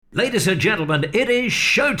Ladies and gentlemen, it is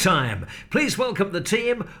showtime. Please welcome the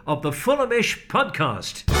team of the Fulhamish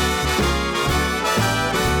podcast.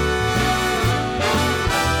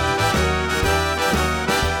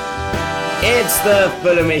 It's the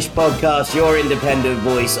Fulhamish podcast, your independent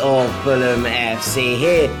voice of Fulham FC,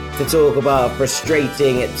 here to talk about a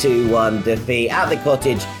frustrating 2-1 defeat at the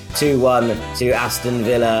Cottage, 2-1 to Aston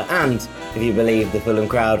Villa, and, if you believe the Fulham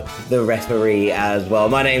crowd, the referee as well.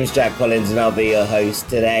 My name's Jack Collins and I'll be your host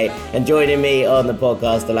today. And joining me on the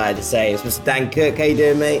podcast, I'd like to say, is Mr. Dan Cook. How you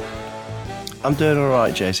doing, mate? I'm doing all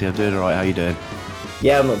right, JC. I'm doing all right. How you doing?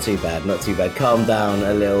 Yeah, I'm not too bad, not too bad. Calm down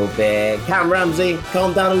a little bit. Cam Ramsey,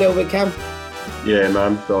 calm down a little bit, Cam. Yeah,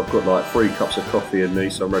 man. I've got like 3 cups of coffee in me,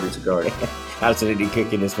 so I'm ready to go. Absolutely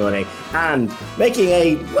cooking this morning. And making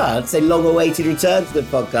a, I'd say long-awaited return to the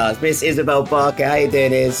podcast, Miss Isabel Barker. How you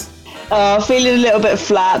doing, Is? Feeling a little bit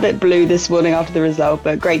flat, a bit blue this morning after the result,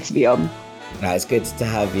 but great to be on. No, it's good to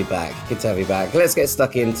have you back. Good to have you back. Let's get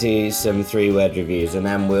stuck into some 3-word reviews, and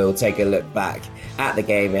then we'll take a look back at the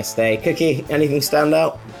game yesterday. Cookie, anything stand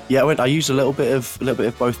out? Yeah, I used a little bit of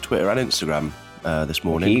both Twitter and Instagram this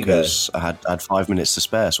morning because I had 5 minutes to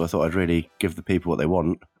spare, so I thought I'd really give the people what they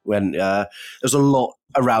want. When there's a lot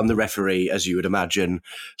around the referee, as you would imagine.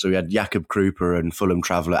 So we had Jakob Krupa and Fulham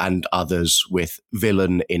Traveller and others with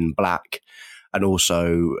villain in black, and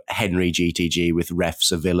also Henry GTG with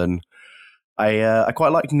refs a villain. I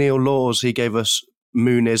quite like Neil Laws. He gave us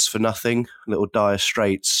Muniz for nothing, little Dire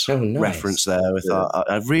Straits reference there.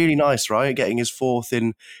 With really nice, right? Getting his 4th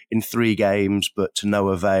in 3 games, but to no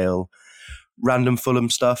avail. Random Fulham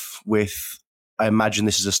stuff with, I imagine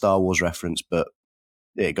this is a Star Wars reference, but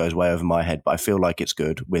it goes way over my head, but I feel like it's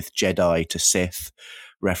good, with Jedi to Sith,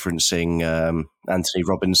 referencing Anthony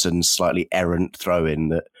Robinson's slightly errant throw-in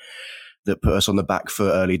that put us on the back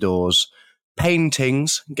foot early doors.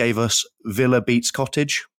 Paintings gave us Villa beats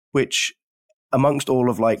Cottage, which, amongst all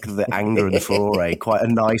of like the anger and foray, quite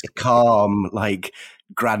a nice, calm, like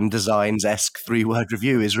Grand Designs-esque 3-word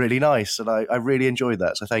review is really nice, and I really enjoyed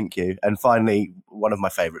that, so thank you. And finally, one of my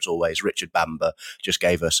favourites always, Richard Bamber, just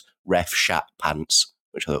gave us ref shat pants,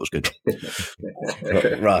 which I thought was good.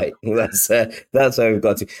 Right, that's where we've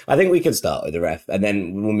got to. I think we can start with the ref, and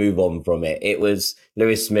then we'll move on from it. It was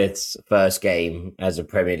Lewis Smith's first game as a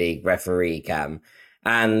Premier League referee, Cam,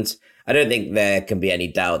 and I don't think there can be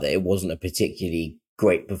any doubt that it wasn't a particularly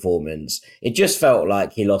great performance. It just felt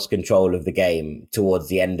like he lost control of the game towards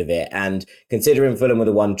the end of it. And considering Fulham were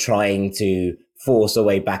the one trying to force a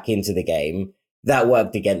way back into the game, that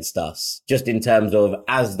worked against us. Just in terms of,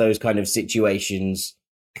 as those kind of situations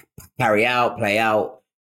play out,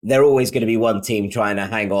 they're always going to be one team trying to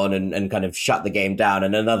hang on and kind of shut the game down,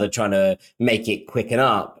 and another trying to make it quicken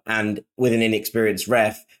up. And with an inexperienced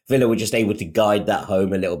ref, Villa were just able to guide that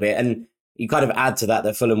home a little bit. And you kind of add to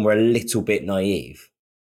that Fulham were a little bit naive.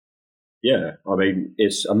 Yeah, I mean,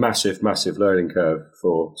 it's a massive, massive learning curve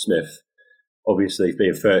for Smith. Obviously,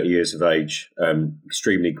 being 30 years of age,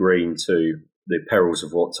 extremely green to the perils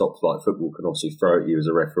of what top-flight football can obviously throw at you as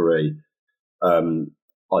a referee.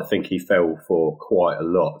 I think he fell for quite a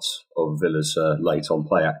lot of Villa's late-on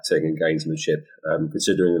play acting and gamesmanship,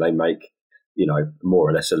 considering they make,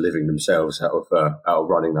 more or less a living themselves out of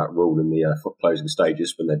running that rule in the closing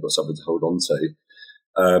stages when they've got something to hold on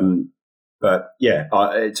to. But yeah,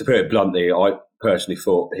 to put it bluntly, I personally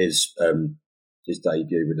thought his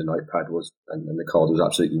debut with the notepad and the card was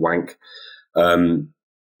absolutely wank.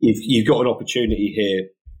 You've got an opportunity here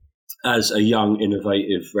as a young,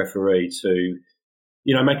 innovative referee to,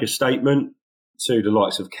 make a statement to the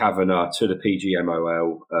likes of Kavanagh, to the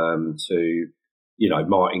PGMOL, to,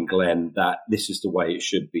 Martin Glenn, that this is the way it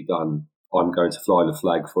should be done. I'm going to fly the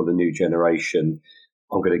flag for the new generation.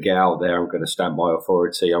 I'm going to get out there. I'm going to stamp my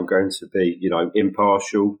authority. I'm going to be,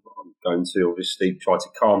 impartial. I'm going to obviously try to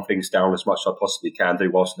calm things down as much as I possibly can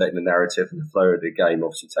do, whilst letting the narrative and the flow of the game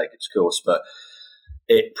obviously take its course. But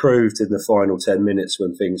it proved in the final 10 minutes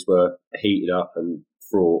when things were heated up and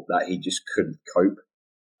fraught that he just couldn't cope.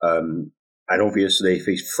 And obviously, if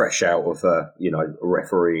he's fresh out of a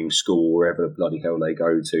refereeing school, wherever the bloody hell they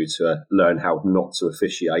go to learn how not to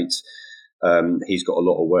officiate, he's got a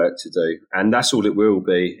lot of work to do, and that's all it will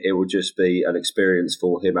be. It will just be an experience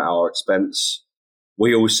for him at our expense.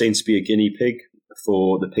 We all seem to be a guinea pig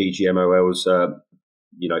for the PGMOL's,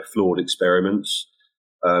 flawed experiments,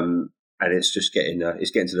 and it's just getting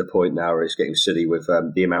to the point now where it's getting silly with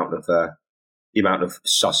the amount of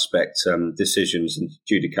suspect decisions and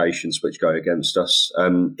adjudications which go against us.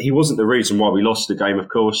 He wasn't the reason why we lost the game, of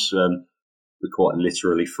course. We quite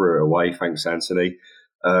literally threw it away, thanks, Anthony.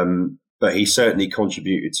 but he certainly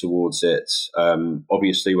contributed towards it.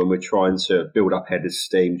 Obviously, when we're trying to build up headers'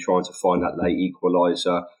 steam, trying to find that late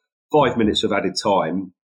equaliser, 5 minutes of added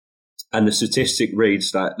time, and the statistic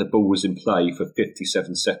reads that the ball was in play for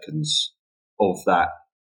 57 seconds of that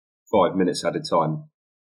 5 minutes added time.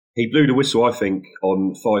 He blew the whistle, I think,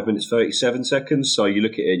 on 5 minutes 37 seconds. So you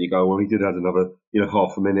look at it and you go, well, he did have another,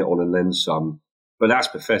 half a minute on and then some. But that's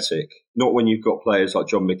pathetic. Not when you've got players like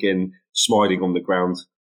John McGinn smiling on the ground,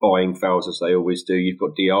 buying fouls as they always do. You've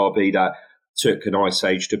got Diaby that took an ice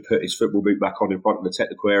age to put his football boot back on in front of the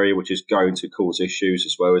technical area, which is going to cause issues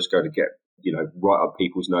as well as going to get, right up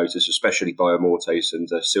people's noses, especially by Amortes and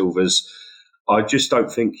Silvers. I just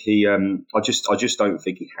don't think he. I just don't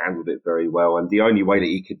think he handled it very well. And the only way that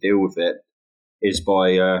he could deal with it is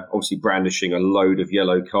by obviously brandishing a load of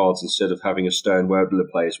yellow cards instead of having a stern word with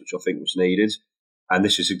the players, which I think was needed. And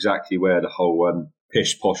this is exactly where the whole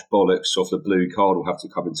pish posh bollocks of the blue card will have to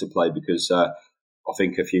come into play, because I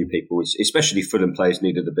think a few people, especially Fulham players,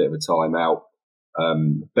 needed a bit of a timeout.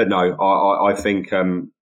 But no, I think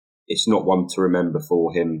it's not one to remember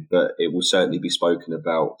for him, but it will certainly be spoken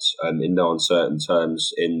about in no uncertain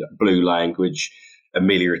terms in blue language,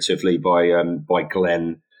 amelioratively by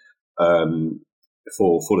Glenn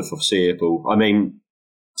for the foreseeable. I mean,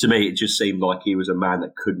 to me, it just seemed like he was a man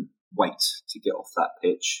that couldn't wait to get off that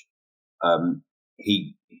pitch.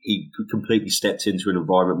 He completely stepped into an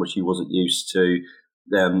environment which he wasn't used to.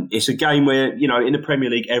 It's a game where, in the Premier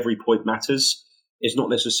League, every point matters. It's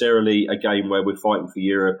not necessarily a game where we're fighting for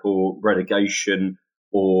Europe or relegation,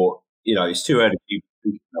 or, it's too early to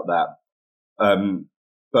think about that.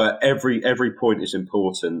 But every point is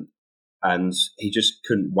important, and he just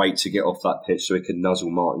couldn't wait to get off that pitch so he could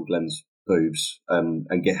nuzzle Martin Glenn's boobs and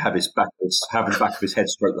have his back of his head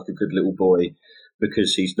stroked like a good little boy,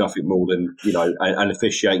 because he's nothing more than, an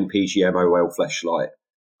officiating PGMOL fleshlight.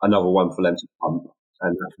 Another one for them to pump,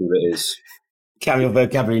 and that's what it is. Cam, your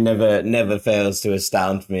vocabulary never fails to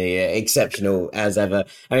astound me. Exceptional as ever.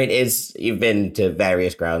 I mean, you've been to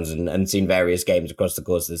various grounds and seen various games across the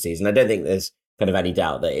course of the season. I don't think there's kind of any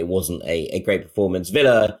doubt that it wasn't a great performance.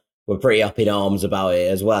 Villa were pretty up in arms about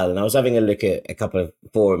it as well. And I was having a look at a couple of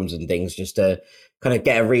forums and things just to kind of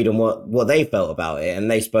get a read on what they felt about it. And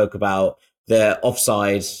they spoke about the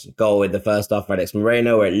offside goal in the first half for Alex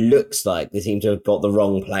Moreno, where it looks like they seem to have got the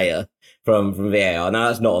wrong player from VAR. Now,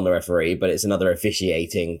 that's not on the referee, but it's another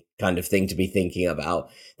officiating kind of thing to be thinking about.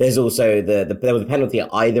 There's also there was a penalty at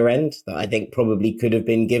either end that I think probably could have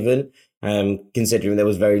been given, considering there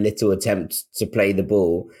was very little attempt to play the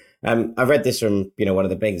ball. I read this from, one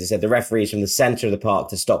of the things. It said the referees from the centre of the park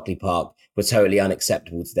to Stockley Park were totally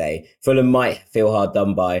unacceptable today. Fulham might feel hard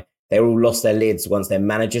done by. They all lost their lids once their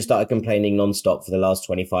manager started complaining non-stop for the last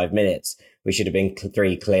 25 minutes. We should have been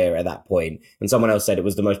 3 clear at that point. And someone else said it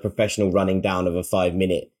was the most professional running down of a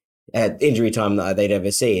 5-minute injury time that they'd ever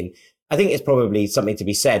seen. I think it's probably something to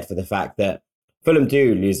be said for the fact that Fulham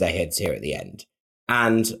do lose their heads here at the end.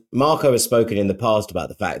 And Marco has spoken in the past about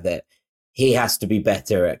the fact that he has to be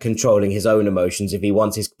better at controlling his own emotions if he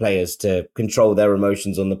wants his players to control their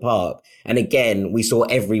emotions on the park. And again, we saw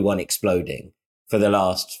everyone exploding for the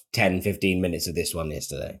last 10, 15 minutes of this one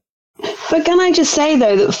yesterday. But can I just say,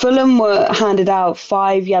 though, that Fulham were handed out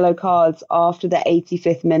 5 yellow cards after the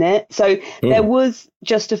 85th minute. So there was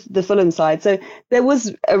just the Fulham side. So there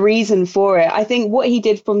was a reason for it. I think what he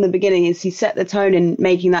did from the beginning is he set the tone in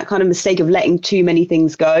making that kind of mistake of letting too many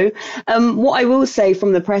things go. What I will say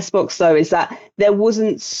from the press box, though, is that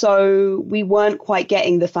we weren't quite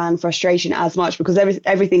getting the fan frustration as much because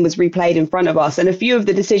everything was replayed in front of us. And a few of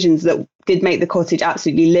the decisions that did make the cottage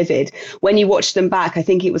absolutely livid, when you watched them back, I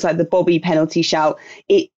think it was like the Bobby penalty shout.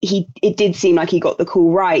 It did seem like he got the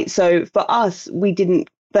call right. So for us, we didn't.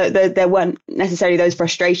 There weren't necessarily those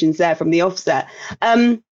frustrations there from the offset.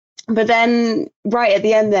 But then right at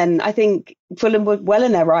the end, then I think Fulham were well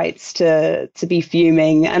in their rights to be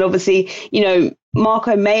fuming. And obviously,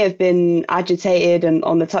 Marco may have been agitated and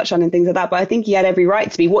on the touchline and things like that, but I think he had every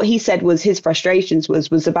right to be. What he said was his frustrations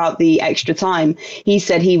was about the extra time. He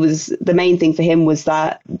said the main thing for him was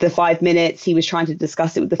that the 5 minutes, he was trying to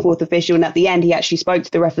discuss it with the fourth official. And at the end, he actually spoke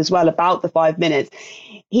to the ref as well about the 5 minutes.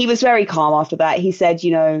 He was very calm after that. He said,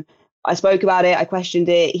 I spoke about it. I questioned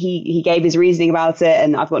it. He gave his reasoning about it,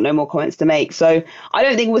 and I've got no more comments to make. So I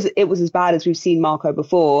don't think it was as bad as we've seen Marco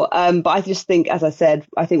before. But I just think, as I said,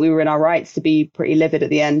 I think we were in our rights to be pretty livid at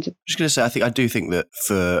the end. I'm just going to say, I do think that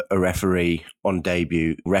for a referee on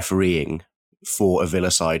debut, refereeing for a Villa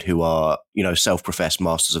side who are, self-professed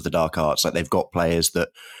masters of the dark arts, like they've got players that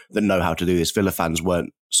know how to do this. Villa fans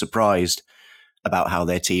weren't surprised. about how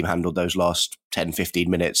their team handled those last 10, 15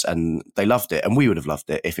 minutes, and they loved it. And we would have loved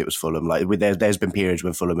it if it was Fulham. Like there's been periods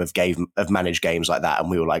when Fulham have managed games like that, and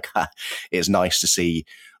we were like, it's nice to see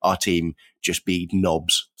our team just be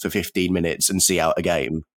knobs for 15 minutes and see out a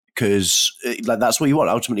game, because like that's what you want.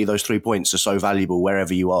 Ultimately, those 3 points are so valuable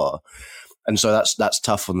wherever you are. And so that's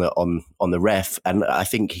tough on the ref, and I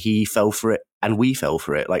think he fell for it, and we fell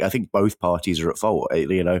for it. Like I think both parties are at fault.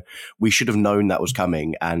 You know, we should have known that was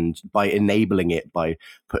coming, and by enabling it, by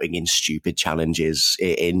putting in stupid challenges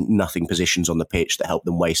in nothing positions on the pitch that help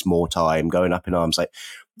them waste more time, going up in arms, like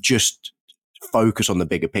just focus on the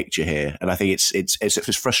bigger picture here. And I think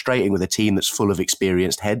it's frustrating with a team that's full of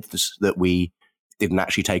experienced heads that we didn't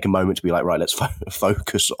actually take a moment to be like, right, let's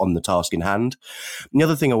focus on the task in hand. And the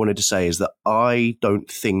other thing I wanted to say is that I don't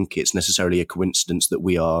think it's necessarily a coincidence that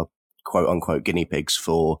we are quote unquote guinea pigs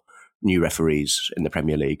for new referees in the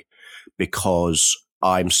Premier League, because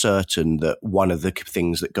I'm certain that one of the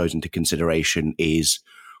things that goes into consideration is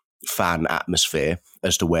fan atmosphere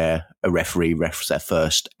as to where a referee refs their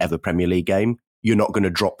first ever Premier League game. You're not going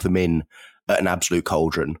to drop them in at an absolute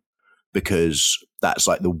cauldron, because that's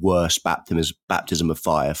like the worst baptism of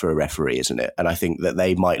fire for a referee, isn't it? And I think that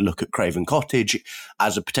they might look at Craven Cottage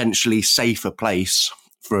as a potentially safer place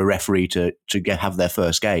for a referee to have their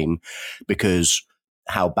first game, because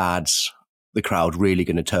how bad's the crowd really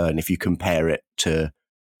going to turn if you compare it to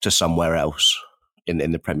somewhere else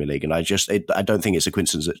in the Premier League? And I don't think it's a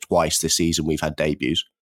coincidence that twice this season we've had debuts.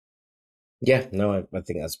 Yeah, no, I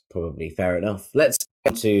think that's probably fair enough. Let's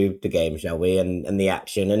get to the game, shall we, and the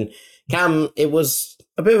action. And Cam, it was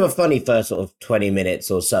a bit of a funny first sort of 20 minutes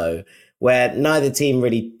or so, where neither team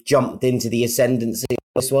really jumped into the ascendancy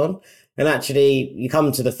of this one. And actually, you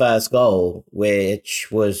come to the first goal, which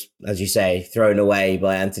was, as you say, thrown away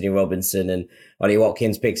by Anthony Robinson, and Ollie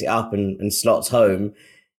Watkins picks it up and slots home.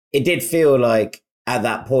 It did feel like at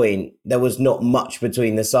that point, there was not much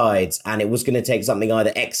between the sides, and it was going to take something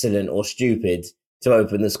either excellent or stupid to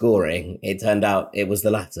open the scoring. It turned out it was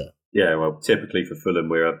the latter. Yeah, well, typically for Fulham,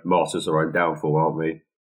 we're masters of our own downfall, aren't we?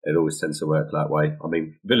 It always tends to work that way. I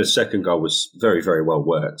mean, Villa's second goal was very, very well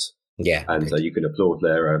worked. Yeah. And you can applaud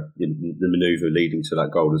the manoeuvre leading to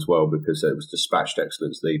that goal as well, because it was dispatched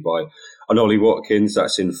excellently by Ollie Watkins.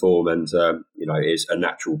 That's in form and, is a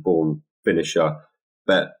natural born finisher.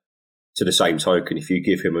 But to the same token, if you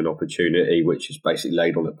give him an opportunity, which is basically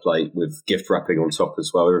laid on a plate with gift wrapping on top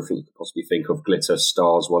as well, everything you could possibly think of, glitter,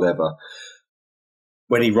 stars, whatever.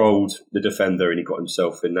 When he rolled the defender and he got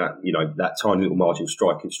himself in that, that tiny little margin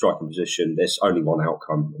striking position, there's only one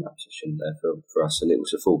outcome in that position there for us, and it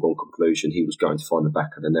was a foregone conclusion. He was going to find the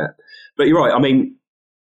back of the net. But you're right. I mean,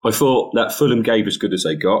 I thought that Fulham gave as good as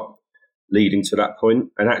they got leading to that point,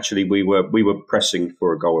 and actually we were pressing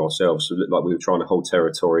for a goal ourselves. So it looked like we were trying to hold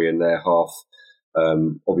territory in their half.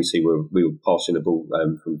 Obviously, we were passing the ball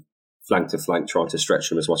from flank to flank, trying to stretch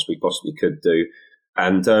them as much as we possibly could do.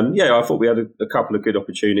 And I thought we had a couple of good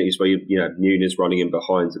opportunities where Muniz running in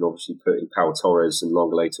behind and obviously putting Pau Torres and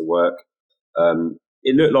Longley to work.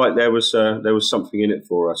 It looked like there was something in it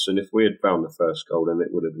for us, and if we had found the first goal, then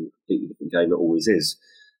it would have been a completely different game. It always is.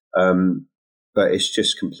 But it's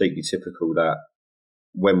just completely typical that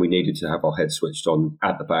when we needed to have our head switched on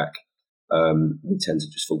at the back, we tend to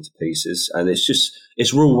just fall to pieces. And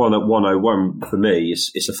it's rule 101 for me.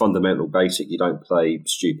 It's a fundamental basic. You don't play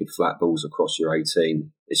stupid flat balls across your 18,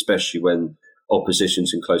 especially when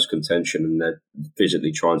opposition's in close contention and they're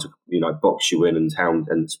physically trying to, box you in and hound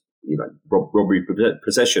and, robbery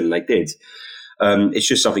possession. They did. It's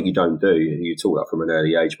just something you don't do. You taught that from an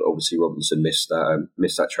early age, but obviously Robinson missed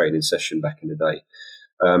that training session back in the day.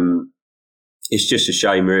 It's just a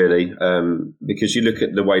shame, really, because you look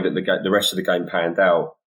at the way that the rest of the game panned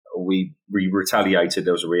out. We retaliated.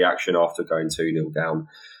 There was a reaction after going 2-0 down.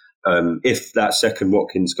 If that second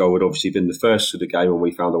Watkins goal had obviously been the first of the game and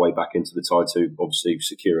we found a way back into the tie to obviously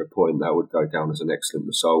secure a point, that would go down as an excellent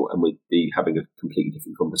result and we'd be having a completely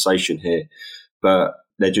different conversation here. But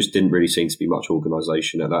there just didn't really seem to be much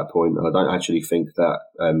organisation at that point. And I don't actually think that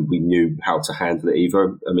we knew how to handle it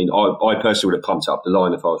either. I mean, I personally would have pumped up the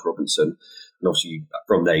line if I was Robinson. And obviously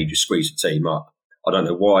from there you just squeeze the team up. I don't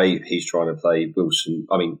know why he's trying to play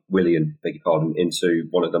Willian, beg your pardon, into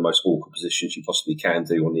one of the most awkward positions you possibly can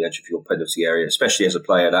do on the edge of your penalty area, especially as a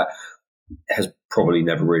player that has probably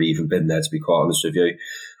never really even been there, to be quite honest with you.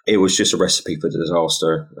 It was just a recipe for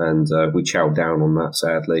disaster, and we chowed down on that,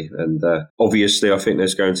 sadly. And obviously, I think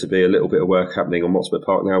there's going to be a little bit of work happening on Motspur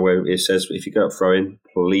Park now, where it says if you go up throw-in,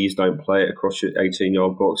 please don't play it across your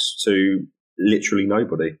 18-yard box to literally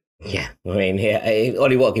nobody. Yeah, I mean,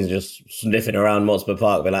 Ollie Watkins just sniffing around Motspur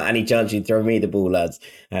Park, but like, any chance you'd throw me the ball, lads?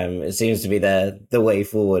 It seems to be the way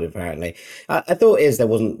forward, apparently. I thought there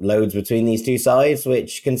wasn't loads between these two sides,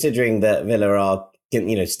 which, considering that Villa are,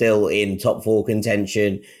 still in top four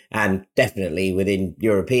contention and definitely within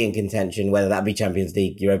European contention, whether that be Champions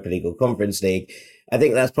League, Europa League, or Conference League, I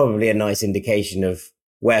think that's probably a nice indication of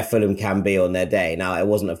where Fulham can be on their day. Now, it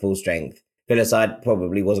wasn't a full strength. Villa side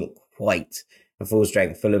probably wasn't quite a full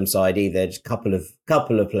strength Fulham side either. Just couple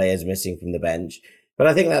of players missing from the bench. But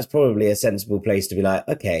I think that's probably a sensible place to be like,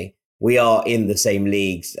 okay, we are in the same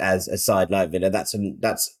leagues as a side like Villa. That's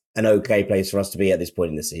an okay place for us to be at this point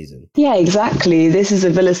in the season. Yeah, exactly. This is a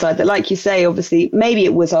Villa side that, like you say, obviously, maybe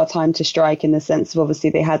it was our time to strike in the sense of obviously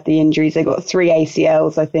they had the injuries. They got 3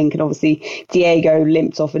 ACLs, I think, and obviously Diego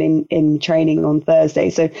limped off in training on Thursday.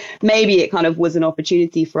 So maybe it kind of was an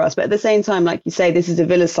opportunity for us. But at the same time, like you say, this is a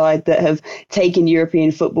Villa side that have taken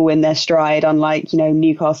European football in their stride, unlike,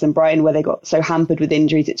 Newcastle and Brighton, where they got so hampered with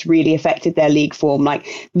injuries. It's really affected their league form.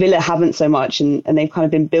 Like Villa haven't so much, and they've kind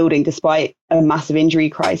of been building despite a massive injury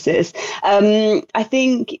crisis. I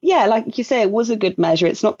think, yeah, like you say, it was a good measure.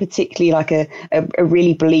 It's not particularly like a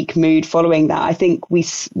really bleak mood following that. I think we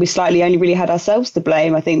slightly only really had ourselves to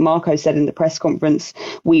blame. I think Marco said in the press conference,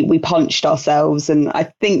 we punched ourselves. And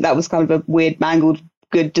I think that was kind of a weird, mangled,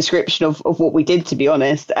 good description of what we did, to be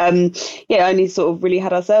honest. Only sort of really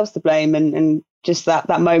had ourselves to blame, and just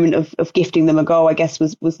that moment of gifting them a goal, I guess,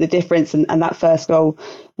 was the difference, and that first goal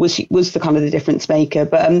was the kind of the difference maker.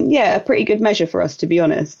 But a pretty good measure for us, to be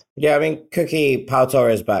honest. Yeah, I mean, Pau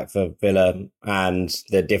Torres back for Villa, and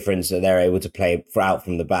the difference that they're able to play out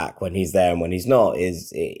from the back when he's there and when he's not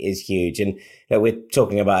is huge. And we're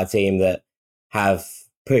talking about a team that have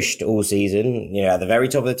pushed all season, at the very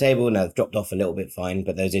top of the table. Now they've dropped off a little bit, fine,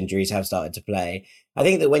 but those injuries have started to play. I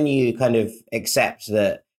think that when you kind of accept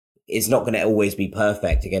that it's not going to always be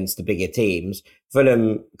perfect against the bigger teams,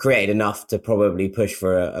 Fulham created enough to probably push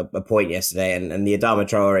for a point yesterday, and the Adama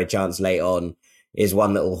Traore chance late on is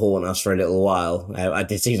one that will haunt us for a little while. I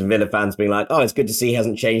did see some Villa fans being like, oh, it's good to see he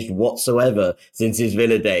hasn't changed whatsoever since his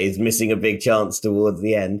Villa days, missing a big chance towards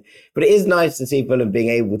the end. But it is nice to see Fulham being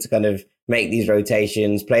able to kind of make these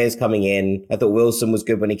rotations, players coming in. I thought Wilson was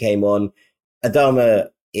good when he came on. Adama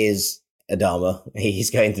is Adama. He's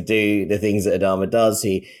going to do the things that Adama does.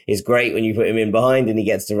 He is great when you put him in behind and he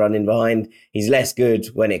gets to run in behind. He's less good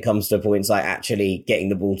when it comes to points like actually getting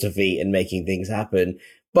the ball to feet and making things happen.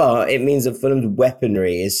 But it means that Fulham's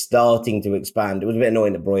weaponry is starting to expand. It was a bit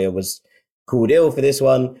annoying that Breuer was called ill for this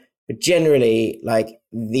one. But generally, like,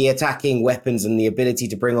 the attacking weapons and the ability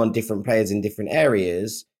to bring on different players in different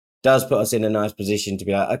areas does put us in a nice position to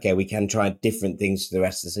be like, okay, we can try different things for the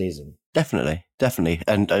rest of the season. Definitely.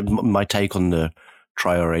 And my take on the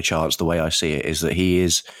Traore chance, the way I see it, is that he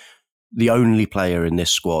is the only player in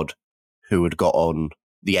this squad who had got on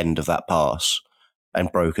the end of that pass and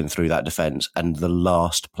broken through that defence, and the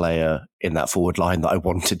last player in that forward line that I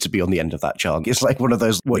wanted to be on the end of that chance. It's like one of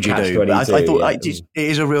those, what do you do? I thought it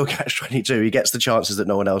is a real catch-22. He gets the chances that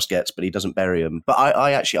no one else gets, but he doesn't bury them. But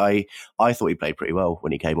I thought he played pretty well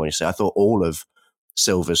when he came on yesterday. I thought all of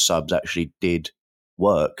Silva's subs actually did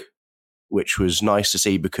work, which was nice to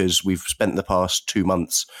see, because we've spent the past 2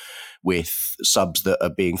 months with subs that are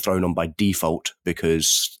being thrown on by default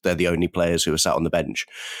because they're the only players who are sat on the bench,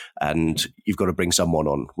 and you've got to bring someone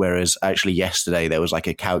on. Whereas actually yesterday there was like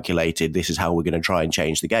a calculated, this is how we're going to try and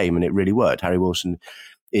change the game, and it really worked. Harry Wilson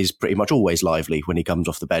is pretty much always lively when he comes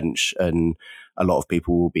off the bench, and a lot of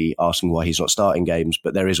people will be asking why he's not starting games,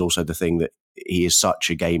 but there is also the thing that he is such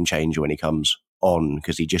a game changer when he comes on,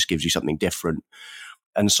 because he just gives you something different.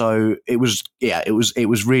 And so it was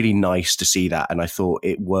really nice to see that, and I thought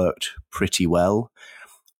it worked pretty well.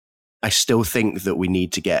 I still think that we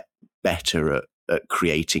need to get better at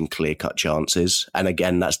creating clear-cut chances, and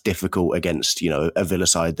again, that's difficult against a Villa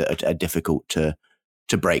side that are difficult to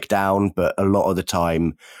break down. But a lot of the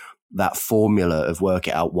time, that formula of work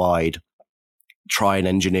it out wide, try and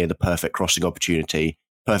engineer the perfect crossing opportunity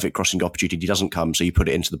doesn't come, so you put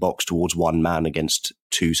it into the box towards one man against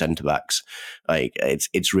 2 centre-backs. Like,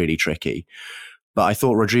 it's really tricky. But I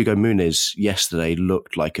thought Rodrigo Muniz yesterday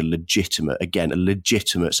looked like a legitimate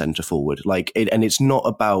centre-forward. And it's not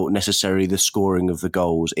about necessarily the scoring of the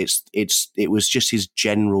goals. It was just his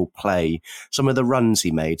general play. Some of the runs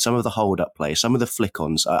he made, some of the hold-up play, some of the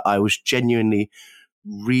flick-ons. I was genuinely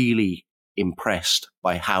really impressed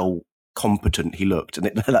by how competent he looked, and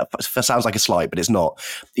that sounds like a slight, but it's not.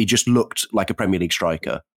 He just looked like a Premier League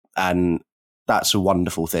striker, and that's a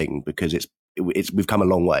wonderful thing, because we've come a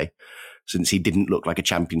long way. since he didn't look like a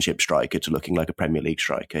Championship striker to looking like a Premier League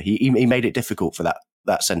striker. He made it difficult for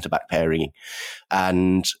that centre-back pairing,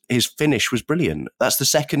 and his finish was brilliant. That's the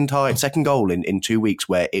second goal in 2 weeks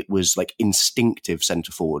where it was like instinctive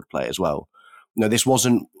centre-forward play as well. No, this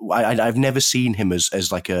wasn't. I've never seen him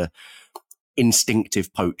as like a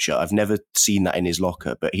instinctive poacher. I've never seen that in his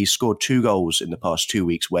locker, but he's scored 2 goals in the past 2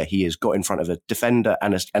 weeks where he has got in front of a defender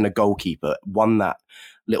and a goalkeeper, won that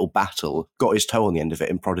little battle, got his toe on the end of it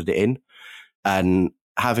and prodded it in. And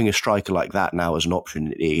having a striker like that now as an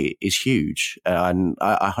option is huge. And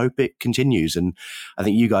I hope it continues. And I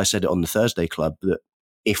think you guys said it on the Thursday Club that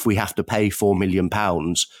if we have to pay £4 million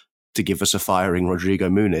to give us a firing Rodrigo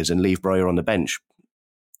Muniz and leave Breuer on the bench,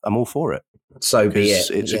 I'm all for it. So be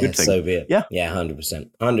it. It's a good thing. So be it. Yeah. 100%.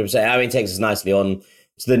 100%. I mean, it takes us nicely on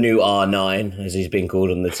to the new R9, as he's been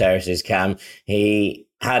called on the terraces, Cam. He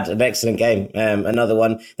had an excellent game. Another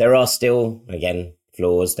one. There are still, again,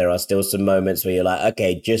 flaws. There are still some moments where you're like,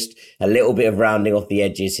 okay, just a little bit of rounding off the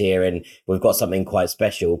edges here and we've got something quite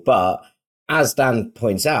special. But as Dan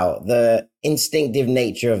points out, the instinctive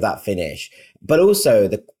nature of that finish, but also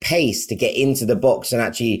the pace to get into the box and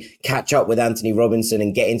actually catch up with Anthony Robinson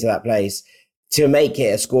and get into that place to make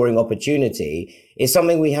it a scoring opportunity is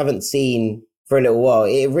something we haven't seen for a little while.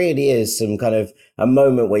 It really is some kind of a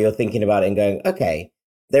moment where you're thinking about it and going, okay,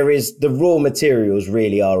 the raw materials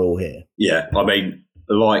really are all here. Yeah, I mean,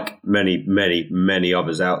 like many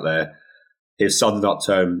others out there, his sudden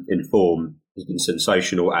upturn in form has been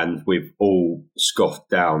sensational, and we've all scoffed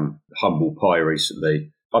down humble pie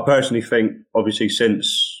recently. I personally think, obviously,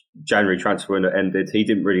 since January transfer window ended, he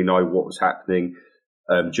didn't really know what was happening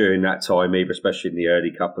during that time either, especially in the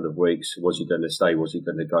early couple of weeks. Was he going to stay? Was he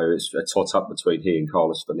going to go? It's a tot up between he and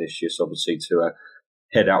Carlos Vinicius, obviously, to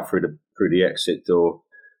head out through the exit door.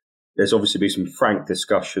 There's obviously been some frank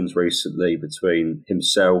discussions recently between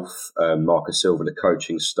himself, Marcus Silva, the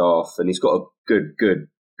coaching staff, and he's got a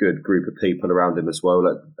good group of people around him as well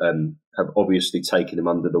that have obviously taken him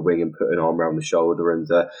under the wing and put an arm around the shoulder and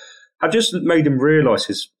have just made him realise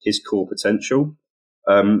his core potential.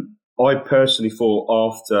 I personally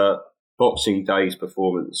thought after Boxing Day's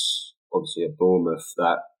performance, obviously at Bournemouth,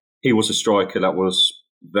 that he was a striker that was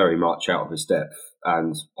very much out of his depth,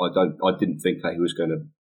 and I didn't think that he was going to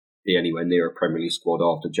be anywhere near a Premier League squad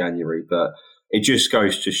after January, but it just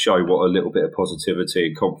goes to show what a little bit of positivity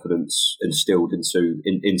and confidence instilled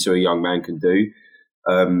into a young man can do.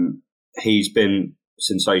 He's been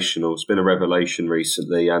sensational. It's been a revelation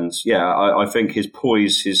recently, and yeah, I think his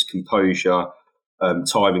poise, his composure,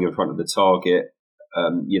 timing in front of the target,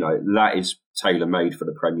 that is tailor-made for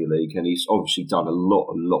the Premier League, and he's obviously done a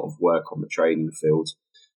lot of work on the training field.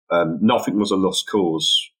 Nothing was a lost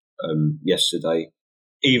cause yesterday,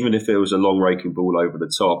 even if it was a long raking ball over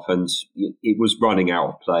the top and it was running out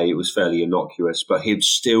of play. It was fairly innocuous, but he'd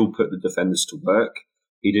still put the defenders to work.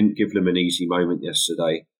 He didn't give them an easy moment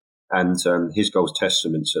yesterday, and his goal's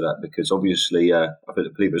testament to that, because obviously I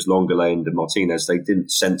believe it was Longerlane and Martinez, they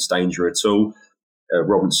didn't sense danger at all.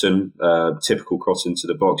 Robinson, typical cross into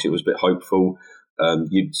the box, it was a bit hopeful.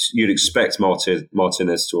 You'd expect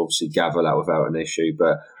Martinez to obviously gavel that without an issue,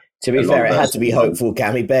 but to be fair, it had to be hopeful,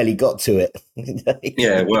 Cam. He barely got to it.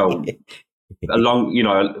 Yeah, well,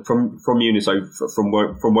 from Muniz,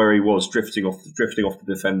 from where he was drifting off the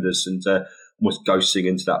defenders and was ghosting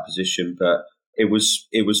into that position, but it was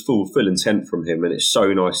full intent from him, and it's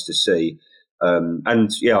so nice to see.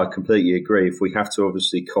 And yeah, I completely agree. If we have to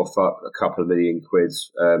obviously cough up a couple of million quid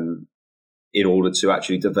in order to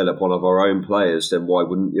actually develop one of our own players, then why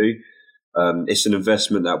wouldn't you? It's an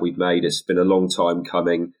investment that we've made. It's been a long time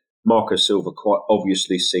coming. Marcus Silva quite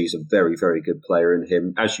obviously sees a very, very good player in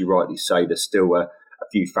him. As you rightly say, there's still a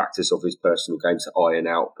few factors of his personal game to iron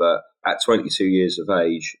out. But at 22 years of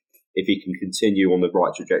age, if he can continue on the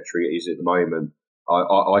right trajectory he is at the moment,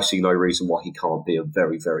 I see no reason why he can't be a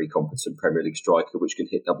very, very competent Premier League striker, which can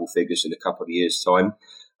hit double figures in a couple of years' time.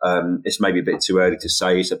 It's maybe a bit too early to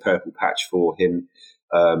say. It's a purple patch for him,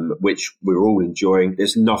 which we're all enjoying.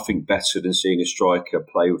 There's nothing better than seeing a striker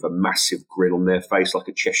play with a massive grin on their face like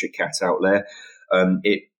a Cheshire cat out there.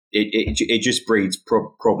 It just breeds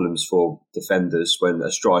problems for defenders when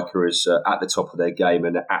a striker is at the top of their game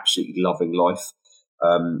and absolutely loving life.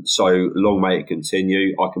 So long may it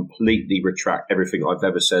continue. I completely retract everything I've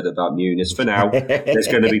ever said about Muniz for now. There's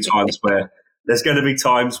going to be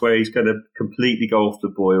times where he's going to completely go off the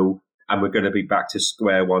boil, and we're going to be back to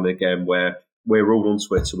square one again, where we're all on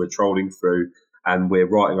Twitter, we're trolling through, and we're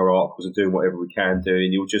writing our articles and doing whatever we can do,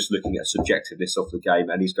 and you're just looking at subjectiveness of the game,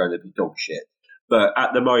 and he's going to be dog shit. But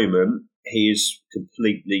at the moment, he's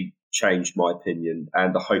completely changed my opinion,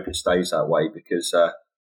 and I hope it stays that way, because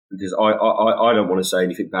because I don't want to say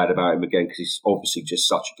anything bad about him again because he's obviously just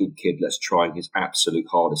such a good kid that's trying his absolute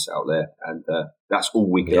hardest out there, and that's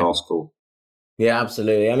all we can ask for. Yeah,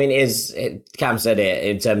 absolutely. I mean, Cam said it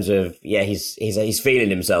in terms of, he's feeling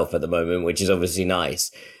himself at the moment, which is obviously nice.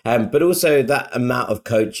 But also that amount of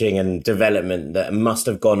coaching and development that must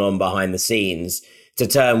have gone on behind the scenes to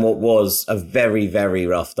turn what was a very, very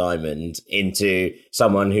rough diamond into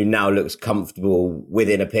someone who now looks comfortable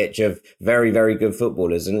within a pitch of very, very good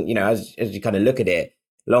footballers. And, as you kind of look at it,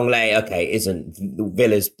 Longley, okay, isn't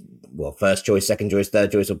Villa's first choice, second choice,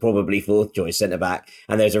 third choice, or probably fourth choice centre back.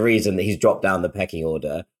 And there's a reason that he's dropped down the pecking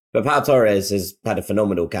order. But Pau Torres has had a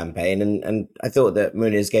phenomenal campaign. And I thought that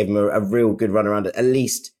Muniz gave him a real good run around, at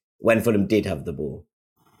least when Fulham did have the ball.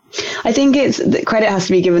 I think the credit has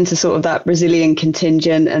to be given to sort of that Brazilian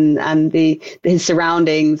contingent and his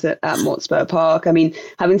surroundings at Hotspur Park. I mean,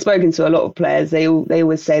 having spoken to a lot of players, they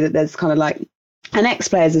always say that there's kind of like, and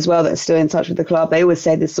ex-players as well that are still in touch with the club, they always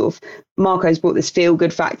say this sort of, Marco's brought this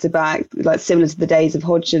feel-good factor back, like similar to the days of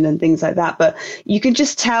Hodgson and things like that. But you can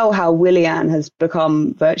just tell how Willian has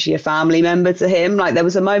become virtually a family member to him. Like there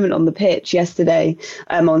was a moment on the pitch yesterday,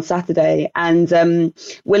 on Saturday, and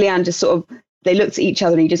Willian just sort of, they looked at each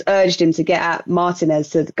other and he just urged him to get at Martinez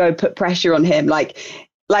to go put pressure on him. Like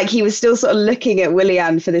he was still sort of looking at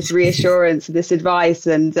Willian for this reassurance, this advice.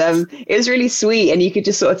 And it was really sweet. And you could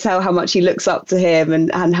just sort of tell how much he looks up to him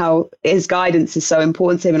and how his guidance is so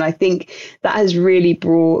important to him. And I think that has really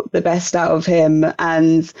brought the best out of him.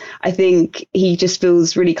 And I think he just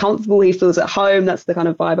feels really comfortable. He feels at home. That's the kind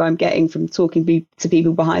of vibe I'm getting from talking to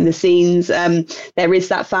people behind the scenes. There is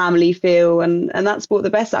that family feel and that's brought the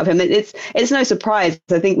best out of him. It's no surprise.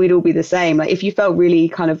 I think we'd all be the same. Like if you felt really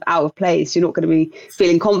kind of out of place, you're not going to be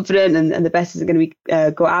feeling confident and the best isn't going to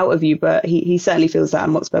be got out of you, but he certainly feels that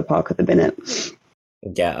in Hotspur Park at the minute.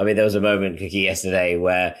 Yeah, I mean, there was a moment, Cookie, yesterday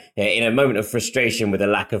where in a moment of frustration with a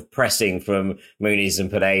lack of pressing from Muniz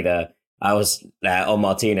and Pereira, I was on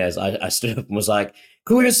Martinez. I stood up and was like,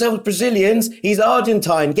 call yourselves Brazilians. He's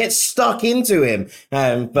Argentine. Get stuck into him.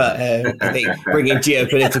 But I think bringing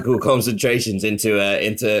geopolitical concentrations into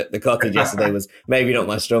the cottage yesterday was maybe not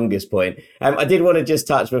my strongest point. I did want to just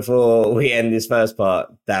touch before we end this first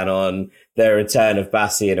part, Dan, on the return of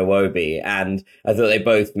Bassi and Iwobi. And I thought they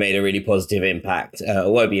both made a really positive impact.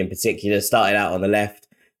 Iwobi in particular started out on the left,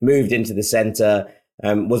 moved into the centre,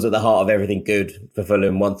 was at the heart of everything good for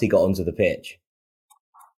Fulham once he got onto the pitch.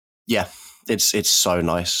 Yeah. It's so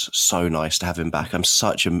nice to have him back. I'm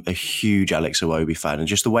such a huge Alex Iwobi fan, and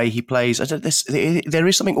just the way he plays. There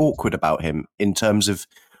is something awkward about him in terms of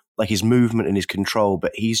like his movement and his control,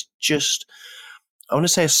 but he's just, I want to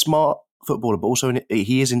say, a smart footballer, but also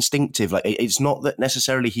he is instinctive. Like it's not that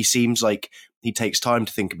necessarily he seems like he takes time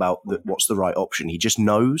to think about what's the right option. He just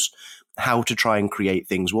knows how to try and create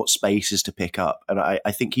things, what spaces to pick up, and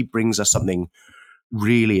I think he brings us something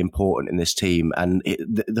really important in this team, and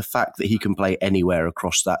the fact that he can play anywhere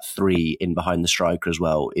across that three in behind the striker as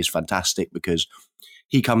well is fantastic, because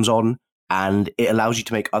he comes on and it allows you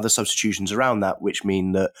to make other substitutions around that, which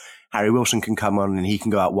mean that Harry Wilson can come on and he can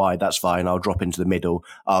go out wide. That's fine. I'll drop into the middle.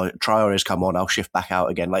 Traore's come on. I'll shift back out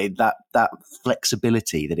again. Like that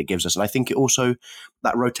flexibility that it gives us, and I think it also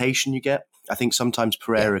that rotation you get. I think sometimes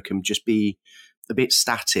Pereira can just be a bit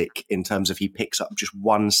static in terms of he picks up just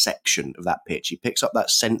one section of that pitch. He picks up that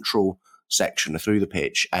central section through the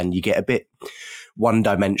pitch and you get a bit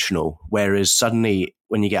one-dimensional, whereas suddenly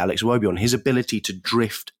when you get Alex Iwobi on, his ability to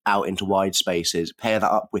drift out into wide spaces, pair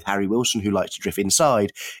that up with Harry Wilson, who likes to drift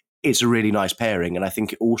inside, it's a really nice pairing, and I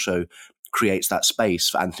think it also creates that space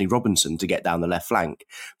for Anthony Robinson to get down the left flank.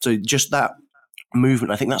 So just that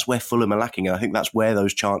movement, I think that's where Fulham are lacking, and I think that's where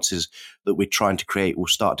those chances that we're trying to create will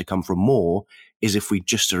start to come from more, is if we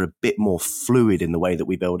just are a bit more fluid in the way that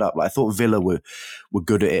we build up. Like I thought Villa were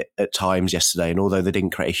good at it at times yesterday, and although they didn't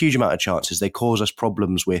create a huge amount of chances, they cause us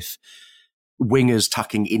problems with wingers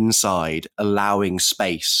tucking inside, allowing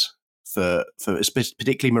space for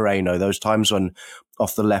particularly Moreno. Those times when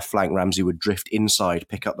off the left flank Ramsey would drift inside,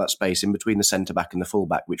 pick up that space in between the centre-back and the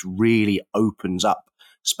full-back, which really opens up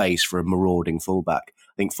space for a marauding fullback.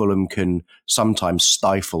 I think Fulham can sometimes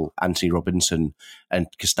stifle Anthony Robinson and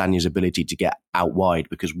Castagne's ability to get out wide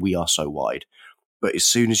because we are so wide. But as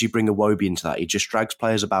soon as you bring Iwobi into that, he just drags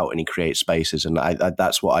players about and he creates spaces, and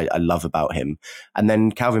that's what I love about him. And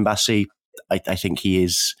then Calvin Bassey, I think he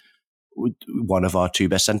is one of our two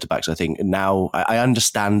best centre-backs. I think now I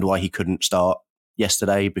understand why he couldn't start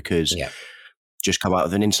yesterday, because just come out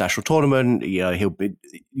of an international tournament, he'll be,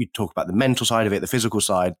 you talk about the mental side of it, the physical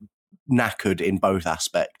side, knackered in both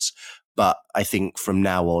aspects. But I think from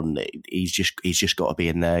now on, he's just got to be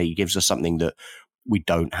in there. He gives us something that we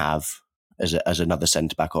don't have as another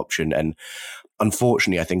centre-back option. And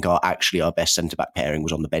unfortunately, I think our best centre-back pairing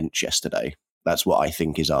was on the bench yesterday. That's what I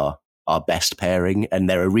think is our best pairing. And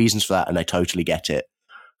there are reasons for that, and I totally get it.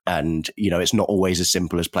 And, it's not always as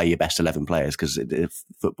simple as play your best 11 players, because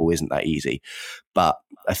football isn't that easy. But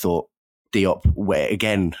I thought Diop, where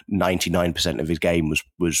again, 99% of his game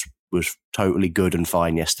was totally good and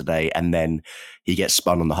fine yesterday. And then he gets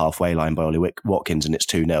spun on the halfway line by Ollie Watkins and it's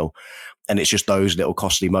 2-0. And it's just those little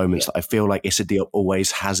costly moments that I feel like Issa Diop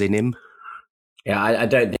always has in him. Yeah, I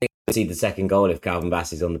don't think we'll see the second goal if Calvin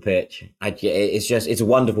Bassey's on the pitch. It's a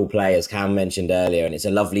wonderful play, as Cam mentioned earlier, and it's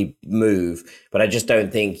a lovely move. But I just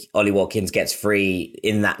don't think Ollie Watkins gets free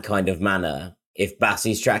in that kind of manner if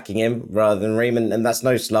Bassey's tracking him rather than Ream. And that's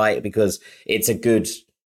no slight, because it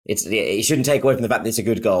shouldn't take away from the fact that it's a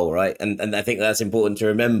good goal, right? And I think that's important to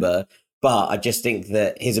remember. But I just think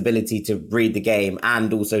that his ability to read the game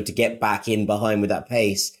and also to get back in behind with that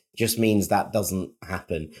pace just means that doesn't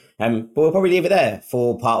happen. But we'll probably leave it there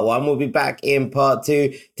for part 1. We'll be back in part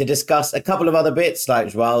 2 to discuss a couple of other bits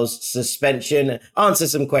like Joao's suspension, answer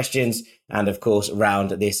some questions, and of course,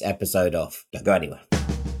 round this episode off. Don't go anywhere.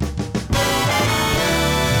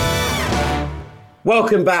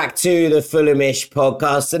 Welcome back to the Fulhamish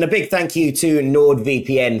podcast, and a big thank you to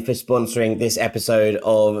NordVPN for sponsoring this episode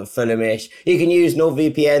of Fulhamish. You can use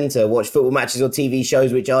NordVPN to watch football matches or TV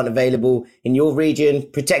shows which aren't available in your region,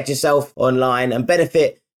 protect yourself online, and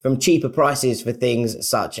benefit from cheaper prices for things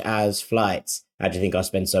such as flights. How do you think I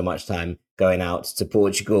spend so much time going out to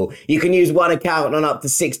Portugal? You can use one account on up to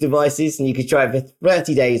 6 devices, and you can try it for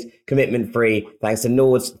 30 days commitment free thanks to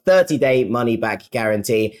Nord's 30-day money-back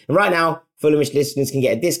guarantee. And right now, Fulhamish listeners can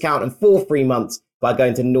get a discount and 4 free months by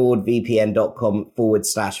going to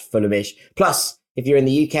nordvpn.com/Fulhamish. Plus, if you're in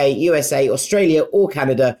the UK, USA, Australia, or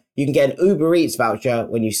Canada, you can get an Uber Eats voucher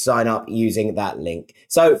when you sign up using that link.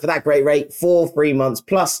 So for that great rate, 4 free months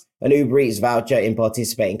plus an Uber Eats voucher in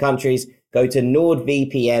participating countries, go to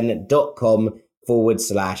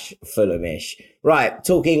nordvpn.com/Fulhamish. Right,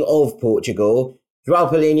 talking of Portugal,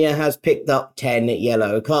 Joao Palhinha has picked up 10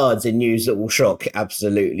 yellow cards in news that will shock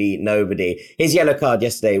absolutely nobody. His yellow card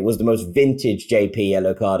yesterday was the most vintage JP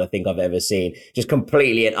yellow card I think I've ever seen. Just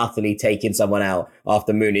completely and utterly taking someone out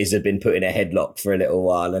after Muniz had been put in a headlock for a little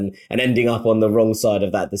while and ending up on the wrong side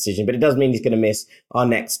of that decision. But it does mean he's going to miss our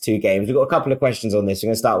next 2 games. We've got a couple of questions on this. We're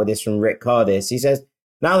going to start with this from Rick Cardis. He says,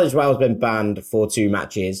 now that Joao's been banned for 2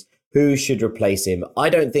 matches, who should replace him? I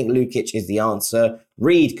don't think Lukic is the answer.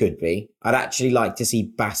 Reed could be. I'd actually like to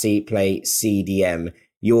see Bassey play CDM.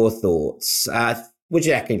 Your thoughts? What do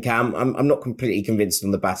you reckon, Cam? I'm not completely convinced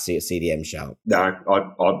on the Bassey at CDM shout. No,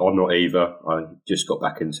 I'm not either. I just got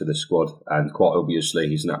back into the squad, and quite obviously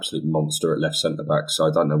he's an absolute monster at left centre-back, so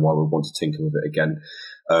I don't know why we want to tinker with it again.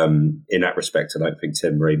 In that respect, I don't think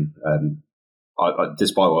Tim Ream...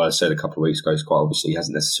 despite what I said a couple of weeks ago, quite obviously he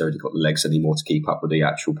hasn't necessarily got the legs anymore to keep up with the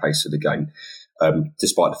actual pace of the game,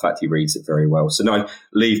 despite the fact he reads it very well. So no,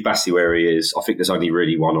 leave Bassey where he is. I think there's only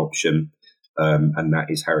really one option, and that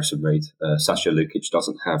is Harrison Reed. Sasha Lukic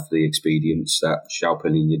doesn't have the expedience that Joao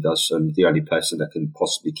Palhinha does, and the only person that can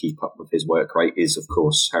possibly keep up with his work rate is, of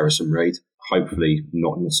course, Harrison Reed. Hopefully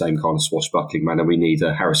not in the same kind of swashbuckling manner. We need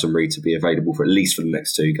Harrison Reed to be available for at least for the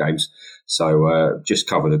next 2 games. So just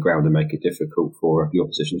cover the ground and make it difficult for the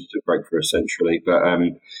opposition to break through, essentially. But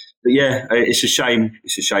yeah, it's a shame.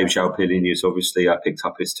 It's a shame Joao Palhinha's obviously picked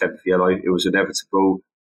up his 10th yellow. It was inevitable.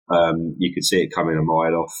 You could see it coming a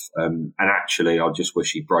mile off. And actually, I just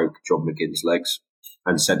wish he broke John McGinn's legs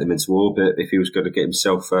and sent him into orbit. If he was going to get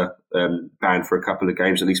himself banned for a couple of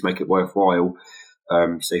games, at least make it worthwhile.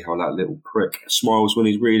 See how that little prick smiles when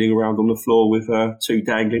he's reeling around on the floor with 2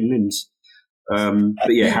 dangling limbs. But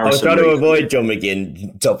yeah, Harrison I was trying to Reed, avoid John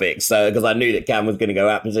McGinn topics, because I knew that Cam was going to go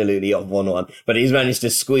absolutely off on one, but he's managed to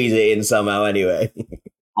squeeze it in somehow anyway.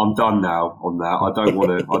 I'm done now on that. I don't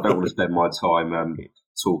want to spend my time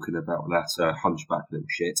talking about that hunchback little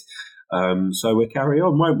shit. So we'll carry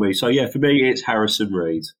on, won't we? So yeah, for me, it's Harrison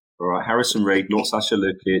Reed. All right, Harrison Reed, not Sasha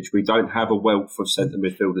Lukic. We don't have a wealth of centre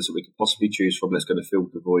midfielders that we could possibly choose from that's going to fill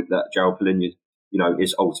the void that Joao Palhinha,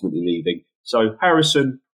 is ultimately leaving. So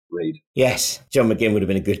Harrison Reed. Yes, John McGinn would have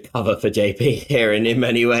been a good cover for JP here, and in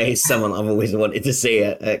many ways, someone I've always wanted to see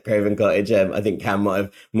at Craven Cottage. I think Cam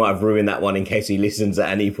might have ruined that one in case he listens at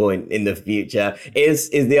any point in the future. Is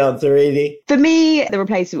the answer really? For me, the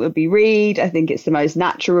replacement would be Reed. I think it's the most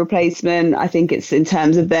natural replacement. I think it's in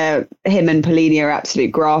terms of him and Palhinha are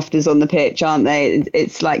absolute grafters on the pitch, aren't they?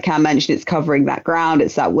 It's like Cam mentioned, it's covering that ground.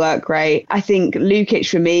 It's that work rate. I think Lukic,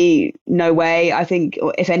 for me, no way. I think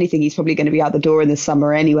if anything, he's probably going to be out the door in the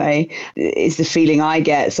summer anyway. anyway, is the feeling I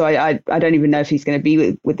get. So I don't even know if he's going to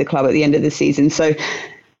be with the club at the end of the season. So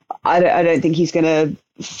I don't think he's going to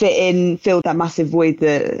fill that massive void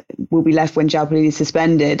that will be left when João Palhinha is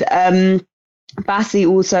suspended. Bassi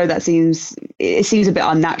also, it seems a bit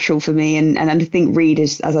unnatural for me, and I think Reed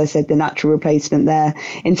is, as I said, the natural replacement there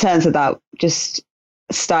in terms of that, just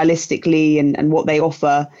stylistically and what they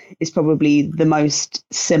offer is probably the most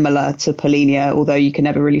similar to Palhinha, although you can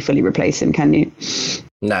never really fully replace him, can you?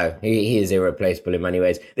 No, he is irreplaceable in many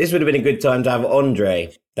ways. This would have been a good time to have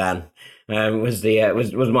Andre, Dan. Was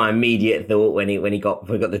my immediate thought when he got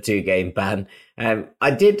the 2-game ban.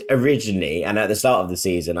 I did originally, and at the start of the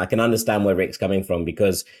season, I can understand where Rick's coming from,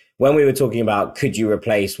 because when we were talking about could you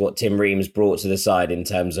replace what Tim Reams brought to the side in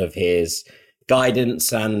terms of his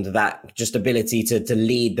guidance and that just ability to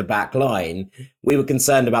lead the back line, we were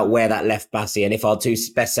concerned about where that left Bassi and if our two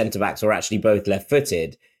best centre-backs were actually both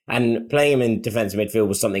left-footed. And playing him in defensive midfield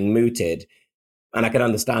was something mooted, and I can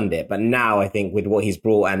understand it. But now I think with what he's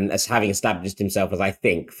brought and as having established himself as, I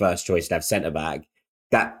think, first choice to have centre-back,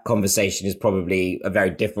 that conversation is probably a very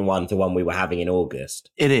different one to one we were having in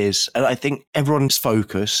August. It is. And I think everyone's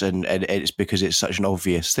focus, and it's because it's such an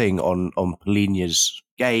obvious thing on Palhinha's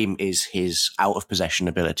game, is his out of possession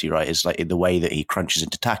ability, right? It's like the way that he crunches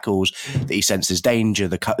into tackles, that he senses danger,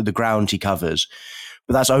 the ground he covers.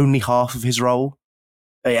 But that's only half of his role.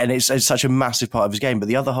 And it's such a massive part of his game. But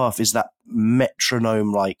the other half is that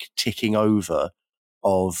metronome-like ticking over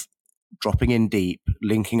of dropping in deep,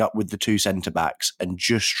 linking up with the two centre-backs and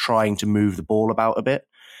just trying to move the ball about a bit.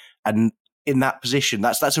 And in that position,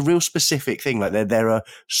 that's a real specific thing. Like there are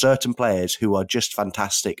certain players who are just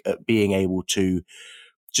fantastic at being able to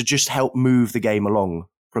just help move the game along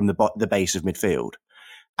from the base of midfield.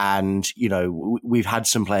 And, you know, we've had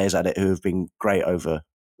some players at it who have been great over,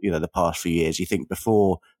 you know, the past few years. You think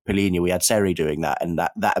before Palhinha, we had Seri doing that, and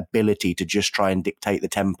that ability to just try and dictate the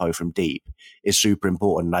tempo from deep is super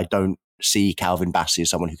important. And I don't see Calvin Bassi as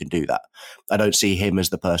someone who can do that. I don't see him as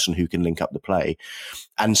the person who can link up the play.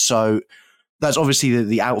 And so that's obviously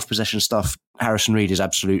the out of possession stuff. Harrison Reed is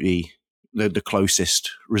absolutely the closest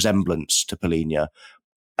resemblance to Palhinha.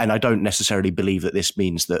 And I don't necessarily believe that this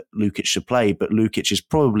means that Lukic should play, but Lukic is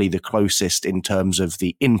probably the closest in terms of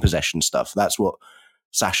the in possession stuff. That's what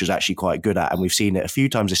Sasha's actually quite good at, and we've seen it a few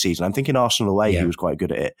times this season. I'm thinking Arsenal away, he was quite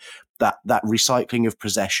good at it. That recycling of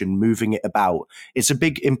possession, moving it about, it's a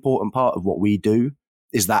big important part of what we do,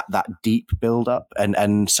 is that deep build up,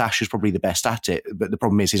 and Sasha's probably the best at it. But the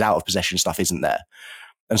problem is his out of possession stuff isn't there,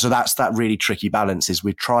 and so that's that really tricky balance. Is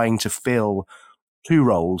we're trying to fill two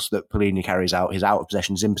roles that Palhinha carries out. His out of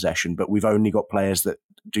possession is in possession, but we've only got players that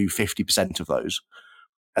do 50% of those.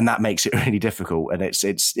 And that makes it really difficult. And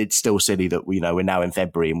it's still silly that we're now in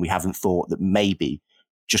February and we haven't thought that maybe,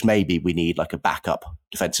 just maybe, we need like a backup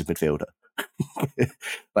defensive midfielder.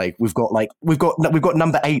 Like we've got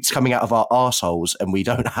number 8s coming out of our arseholes and we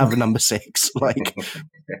don't have a number 6. Like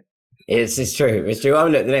it's true. It's true. I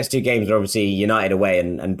mean, look, the next 2 games are obviously United away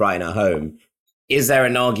and Brighton at home. Is there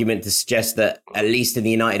an argument to suggest that at least in the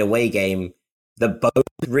United away game, that both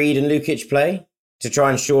Reed and Lukic play to try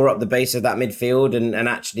and shore up the base of that midfield and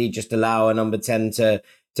actually just allow a number 10 to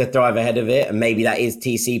thrive ahead of it? And maybe that is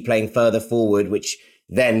TC playing further forward, which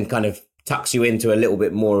then kind of tucks you into a little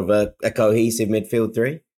bit more of a cohesive midfield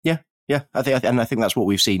 3? Yeah. I think that's what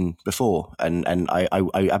we've seen before. And I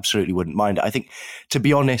absolutely wouldn't mind it. I think, to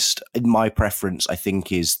be honest, my preference, I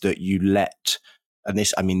think, is that you let, and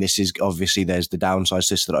this is obviously there's the downsides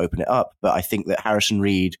to this that open it up, but I think that Harrison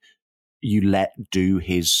Reed, you let do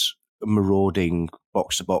his marauding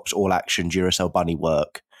box-to-box, all-action Duracell bunny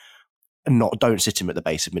work, and don't sit him at the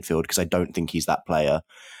base of midfield, because I don't think he's that player,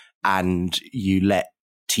 and you let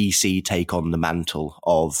TC take on the mantle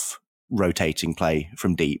of rotating play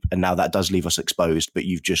from deep, and now that does leave us exposed, but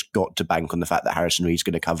you've just got to bank on the fact that Harrison Reed's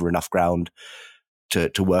going to cover enough ground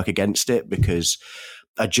to work against it, because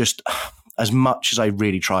as much as I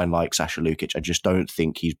really try and like Sasha Lukic, I just don't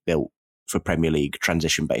think he's built for Premier League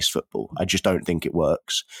transition-based football. I just don't think it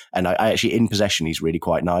works. And I actually, in possession, he's really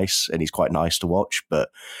quite nice, and he's quite nice to watch, but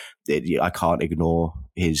I can't ignore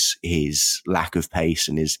his lack of pace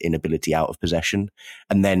and his inability out of possession.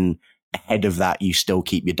 And then ahead of that, you still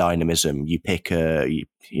keep your dynamism. You pick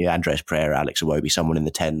Andres Pereira, Alex Iwobi, someone in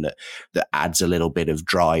the 10 that adds a little bit of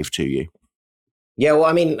drive to you. Yeah, well,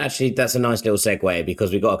 I mean, actually, that's a nice little segue,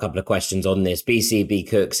 because we've got a couple of questions on this. BCB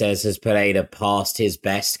Cook says, has Pereira passed his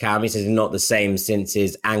best? Cam, he says he's not the same since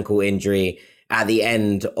his ankle injury at the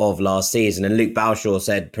end of last season. And Luke Balshaw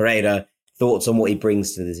said, Pereira, thoughts on what he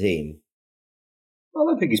brings to the team? I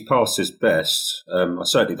don't think he's passed his best. I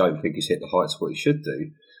certainly don't think he's hit the heights of what he should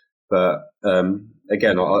do. But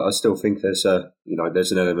again, I still think there's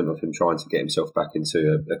there's an element of him trying to get himself back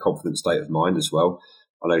into a confident state of mind as well.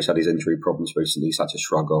 I know he's had his injury problems recently. He's had to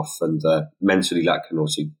shrug off, and mentally that can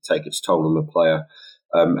also take its toll on the player.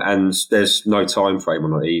 And there's no time frame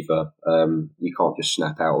on it either. You can't just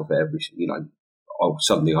snap out of it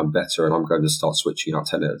suddenly I'm better and I'm going to start switching up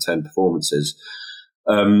 10 out of 10 performances.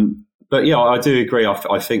 But yeah, I do agree.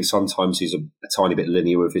 I think sometimes he's a tiny bit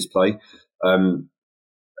linear with his play.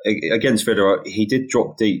 Against Villa, he did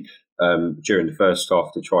drop deep during the first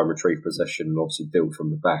half to try and retrieve possession and obviously build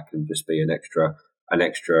from the back and just be an extra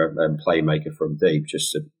playmaker from deep,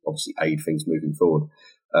 just to obviously aid things moving forward.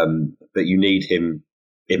 But you need him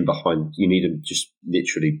in behind. You need him just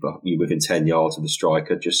literally within 10 yards of the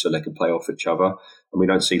striker, just so they can play off each other. And we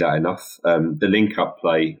don't see that enough. The link-up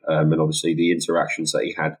play and obviously the interactions that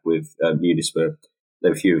he had with Muniz were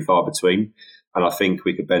few and far between. And I think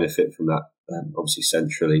we could benefit from that, obviously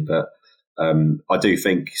centrally. But I do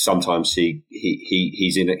think sometimes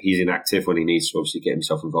he's inactive when he needs to obviously get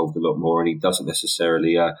himself involved a lot more, and he doesn't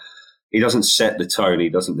necessarily he doesn't set the tone. He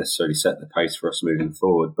doesn't necessarily set the pace for us moving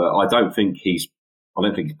forward. But I don't think he's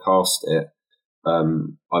past it. I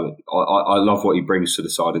love what he brings to the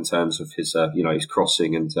side in terms of his his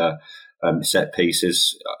crossing and set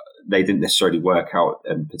pieces. They didn't necessarily work out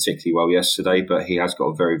particularly well yesterday, but he has got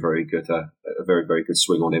a very, very good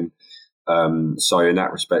swing on him. So in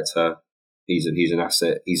that respect, he's an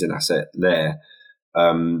asset. He's an asset there.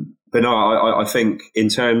 But no, I think in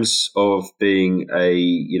terms of being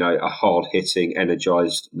a hard hitting,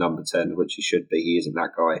 energized number 10, which he should be, he isn't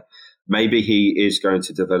that guy. Maybe he is going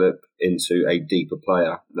to develop into a deeper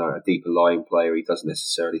player, a deeper lying player. He doesn't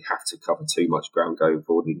necessarily have to cover too much ground going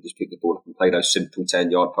forward. He can just pick the ball up and play those simple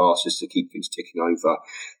 10-yard passes to keep things ticking over.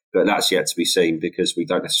 But that's yet to be seen because we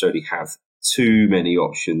don't necessarily have too many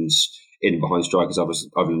options in behind strikers other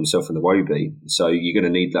than himself and the Iwobi. So you're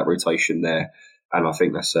going to need that rotation there. And I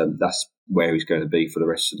think that's where he's going to be for the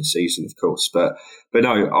rest of the season, of course. But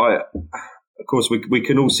no, of course, we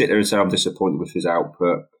can all sit there and say I'm disappointed with his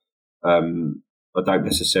output. I don't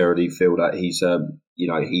necessarily feel that he's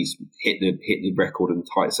hit the record and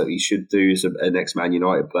heights that he should do as an ex-Man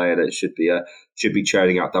United player that should be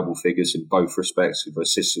churning out double figures in both respects with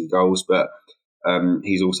assists and goals. But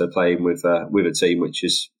he's also playing with a team which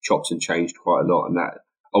has chopped and changed quite a lot, and that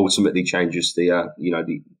ultimately changes the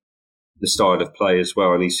style of play as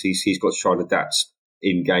well. And he's got to try and adapt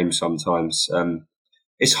in game sometimes.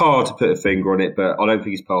 It's hard to put a finger on it, but I don't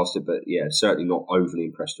think he's past it. But yeah, certainly not overly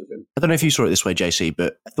impressed with him. I don't know if you saw it this way, JC,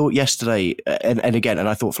 but I thought yesterday, and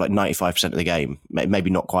I thought for like 95% of the game,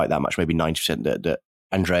 maybe not quite that much, maybe 90%, that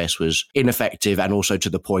Andreas was ineffective and also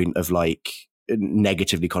to the point of like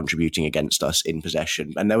negatively contributing against us in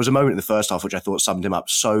possession. And there was a moment in the first half which I thought summed him up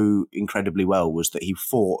so incredibly well, was that he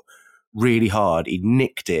fought really hard. He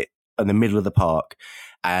nicked it in the middle of the park,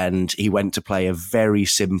 and he went to play a very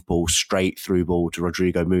simple straight through ball to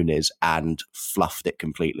Rodrigo Muniz and fluffed it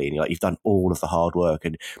completely. And you've done all of the hard work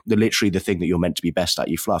and literally the thing that you're meant to be best at,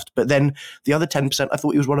 you fluffed. But then the other 10%, I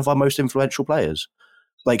thought he was one of our most influential players.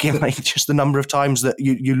 Like just the number of times that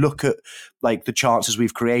you look at like the chances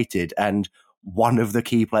we've created, and one of the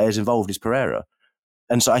key players involved is Pereira.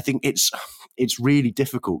 And so I think it's really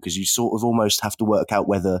difficult because you sort of almost have to work out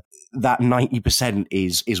whether that 90%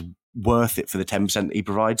 is worth it for the 10% that he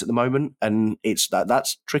provides at the moment. And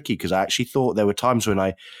that's tricky, because I actually thought there were times when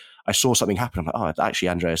I saw something happen. I'm like, oh, actually,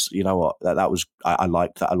 Andreas, you know what? That was, I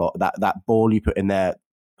liked that a lot. That ball you put in there,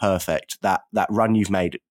 perfect. That run you've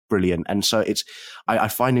made, brilliant. And so I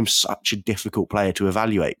find him such a difficult player to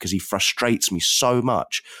evaluate because he frustrates me so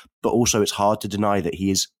much, but also it's hard to deny that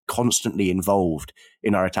he is constantly involved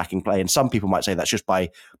in our attacking play. And some people might say that's just by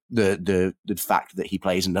the fact that he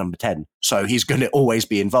plays in number 10. So he's going to always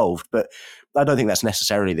be involved, but I don't think that's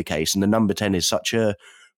necessarily the case. And the number 10 is such a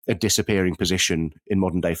disappearing position in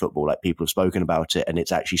modern day football. Like, people have spoken about it, and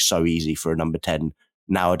it's actually so easy for a number 10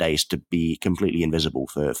 nowadays to be completely invisible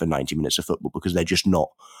for 90 minutes of football, because they're just not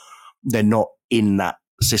in that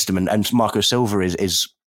system. And Marco Silva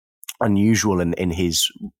is unusual in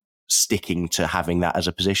his sticking to having that as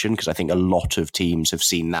a position, because I think a lot of teams have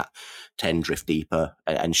seen that 10 drift deeper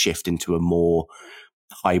and shift into a more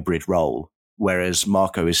hybrid role, whereas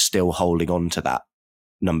Marco is still holding on to that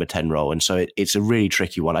number 10 role. And so it's a really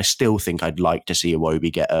tricky one. I still think I'd like to see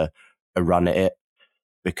Iwobi get a run at it,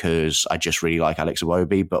 because I just really like Alex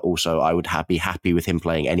Iwobi, but also I would be happy with him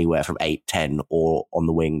playing anywhere from 8, 10 or on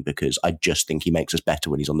the wing, because I just think he makes us better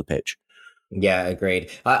when he's on the pitch. Yeah,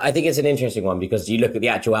 agreed. I think it's an interesting one, because you look at the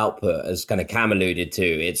actual output, as kind of Cam alluded to,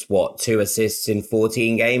 it's 2 assists in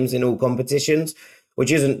 14 games in all competitions,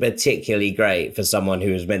 which isn't particularly great for someone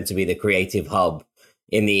who is meant to be the creative hub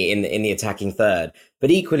in the attacking third.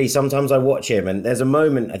 But equally, sometimes I watch him, and there's a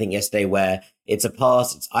moment I think yesterday where it's a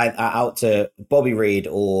pass, it's out to Bobby Reed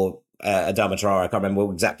or Adama Traore. I can't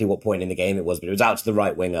remember exactly what point in the game it was, but it was out to the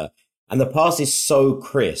right winger, and the pass is so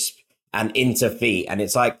crisp and into feet, and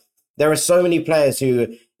it's like there are so many players who,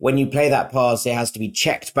 when you play that pass, it has to be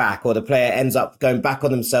checked back, or the player ends up going back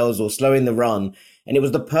on themselves or slowing the run. And it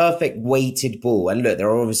was the perfect weighted ball. And look, there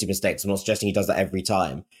are obviously mistakes. I'm not suggesting he does that every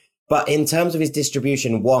time. But in terms of his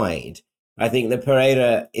distribution wide, I think that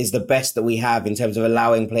Pereira is the best that we have in terms of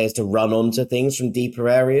allowing players to run onto things from deeper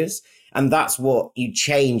areas. And that's what you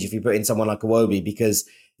change if you put in someone like Iwobi, because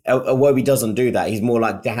Iwobi doesn't do that. He's more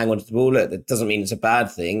like to hang on to the ball. Look, that doesn't mean it's a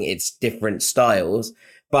bad thing. It's different styles.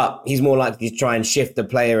 But he's more likely to try and shift the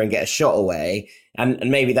player and get a shot away.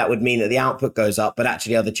 And maybe that would mean that the output goes up, but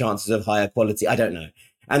actually other chances of higher quality, I don't know.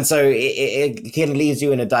 And so it kind of leaves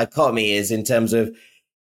you in a dichotomy, is in terms of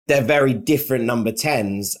they're very different number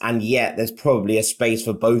 10s, and yet there's probably a space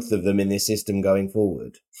for both of them in this system going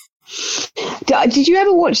forward. Did you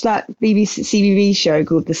ever watch that BBC CBB show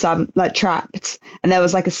called Trapped? And there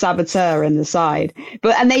was like a saboteur in the side,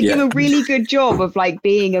 and they do a really good job of like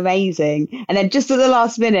being amazing. And then just at the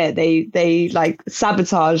last minute, they like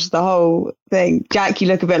sabotage the whole thing. Jack, you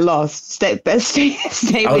look a bit lost. Stay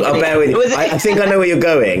I'll bear with you. I think I know where you're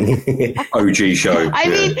going. OG show. I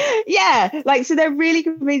mean, yeah, like, so they're really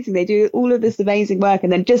amazing. They do all of this amazing work,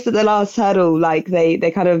 and then just at the last hurdle, like they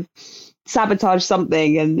kind of sabotage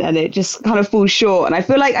something and it just kind of falls short. And I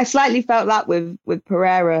feel like I slightly felt that with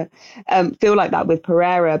Pereira,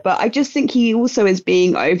 but I just think he also is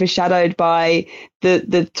being overshadowed by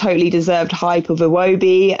the totally deserved hype of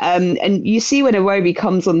Iwobi. And you see when Iwobi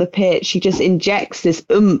comes on the pitch, he just injects this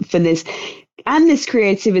oomph and this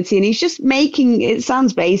creativity, and he's just making, it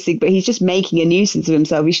sounds basic, but he's just making a nuisance of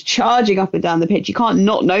himself. He's charging up and down the pitch. You can't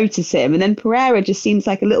not notice him. And then Pereira just seems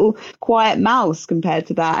like a little quiet mouse compared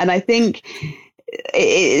to that. And I think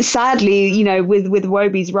sadly, you know, with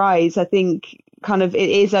Iwobi's rise, I think kind of it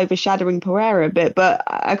is overshadowing Pereira a bit, but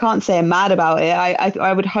I can't say I'm mad about it.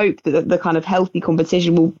 I would hope that the kind of healthy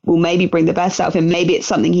competition will maybe bring the best out of him. Maybe it's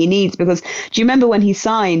something he needs, because do you remember when he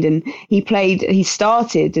signed and he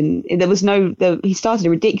started a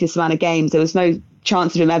ridiculous amount of games. There was no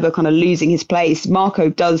chance of him ever kind of losing his place. Marco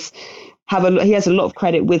does he has a lot of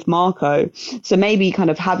credit with Marco. So maybe kind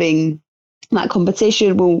of having that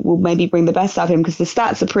competition will maybe bring the best out of him, because the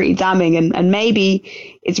stats are pretty damning, and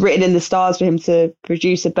maybe it's written in the stars for him to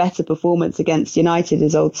produce a better performance against United,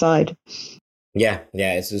 his old side. Yeah,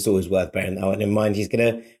 it's always worth bearing that one in mind. He's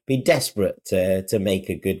going to be desperate to make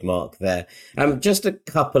a good mark there. Just a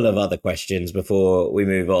couple of other questions before we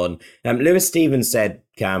move on. Lewis Stevens said,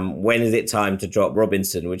 Cam, when is it time to drop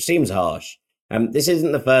Robinson? Which seems harsh. This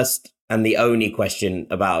isn't the first and the only question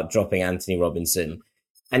about dropping Anthony Robinson.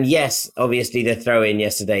 And yes, obviously the throw-in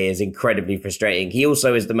yesterday is incredibly frustrating. He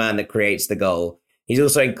also is the man that creates the goal. He's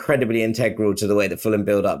also incredibly integral to the way that Fulham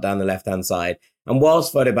build up down the left-hand side. And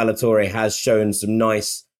whilst Fode Ballatore has shown some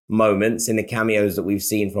nice moments in the cameos that we've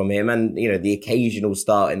seen from him, and, you know, the occasional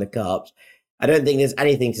start in the Cups, I don't think there's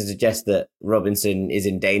anything to suggest that Robinson is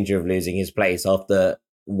in danger of losing his place after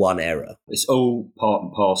one error. It's all part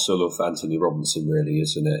and parcel of Anthony Robinson, really,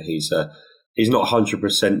 isn't it? He's not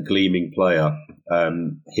 100% gleaming player.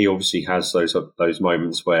 He obviously has those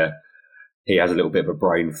moments where he has a little bit of a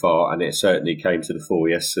brain fart, and it certainly came to the fore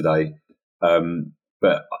yesterday.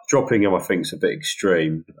 But dropping him, I think, is a bit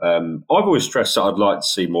extreme. I've always stressed that I'd like to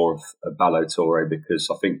see more of Ballatore, because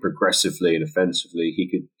I think progressively and offensively he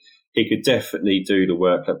could definitely do the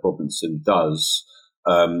work that Robinson does.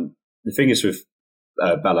 The thing is with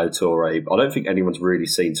Ballatore, I don't think anyone's really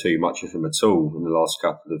seen too much of him at all in the last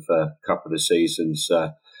couple of seasons.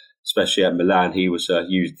 Especially at Milan, he was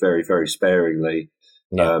used very, very sparingly.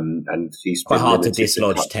 Yeah. And he's quite hard to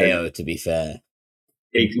dislodge Teo, to be fair.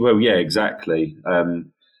 Well, yeah, exactly. I've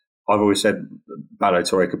always said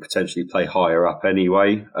Ballatore could potentially play higher up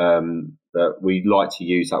anyway. But we like to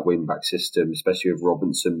use that wing-back system, especially with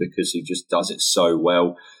Robinson, because he just does it so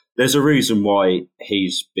well. There's a reason why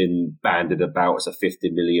he's been banded about as a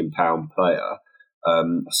 £50 million player. I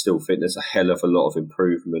still think there's a hell of a lot of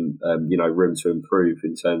improvement, room to improve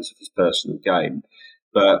in terms of his personal game.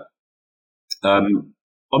 But I'm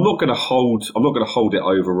not going to hold it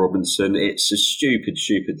over Robinson. It's a stupid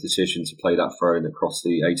decision to play that throw in across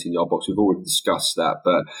the 18-yard box. We've already discussed that,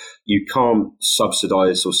 but you can't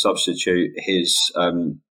subsidise or substitute his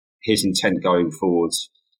intent going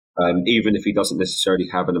forwards. Even if he doesn't necessarily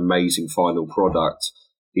have an amazing final product,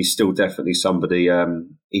 he's still definitely somebody. That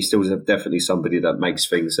makes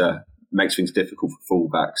things difficult for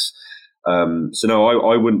fullbacks. So no,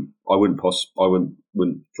 I wouldn't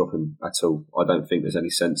drop him at all. I don't think there's any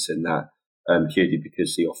sense in that, purely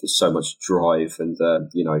because he offers so much drive and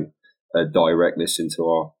directness into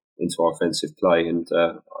our offensive play, and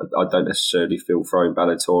I don't necessarily feel throwing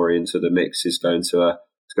Balotelli into the mix is going to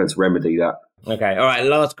remedy that. Okay, all right.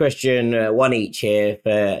 Last question, one each here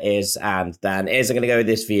for Iz and Dan. Iz, I'm going to go with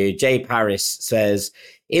this for you. Jay Paris says,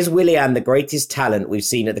 "Is Willian the greatest talent we've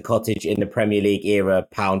seen at the Cottage in the Premier League era,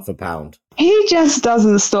 pound for pound?" He just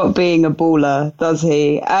doesn't stop being a baller, does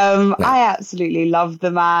he? No. I absolutely love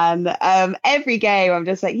the man. Every game, I'm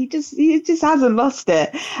just like, he just hasn't lost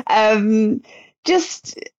it.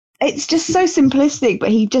 It's just so simplistic,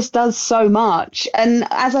 but he just does so much. And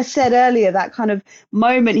as I said earlier, that kind of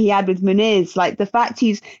moment he had with Muniz, like the fact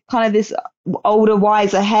he's kind of this older,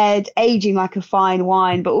 wiser head, aging like a fine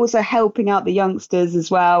wine, but also helping out the youngsters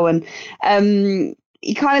as well. And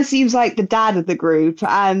he kind of seems like the dad of the group.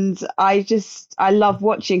 And I love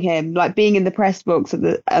watching him, like being in the press box in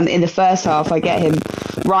the first half. I get him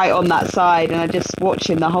right on that side and I just watch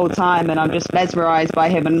him the whole time and I'm just mesmerised by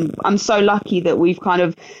him. And I'm so lucky that we've kind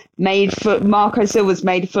of Marco Silva's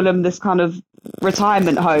made Fulham this kind of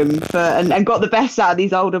retirement home and got the best out of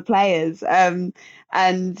these older players. And,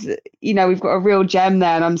 we've got a real gem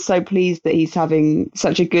there and I'm so pleased that he's having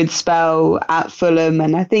such a good spell at Fulham.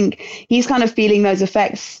 And I think he's kind of feeling those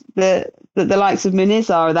effects that the likes of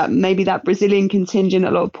Muniz are, that maybe that Brazilian contingent,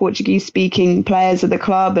 a lot of Portuguese speaking players at the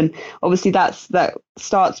club. And obviously that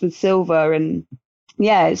starts with Silva. And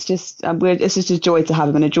yeah, it's just a joy to have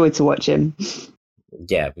him and a joy to watch him.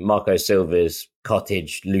 Yeah, Marco Silva's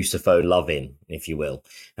Cottage Lucifo loving, if you will.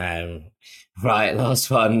 Right, last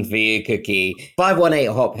one for you, Cookie.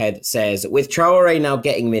 518 Hophead says, with Traore now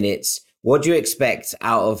getting minutes, what do you expect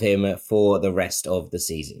out of him for the rest of the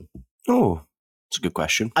season? Oh, that's a good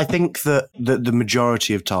question. I think that the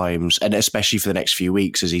majority of times, and especially for the next few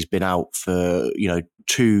weeks, as he's been out for,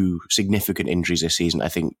 2 significant injuries this season, I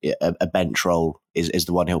think a bench role is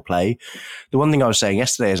the one he'll play. The one thing I was saying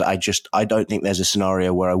yesterday is I don't think there's a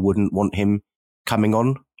scenario where I wouldn't want him coming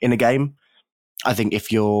on in a game. I think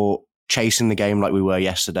if you're chasing the game like we were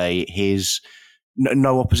yesterday,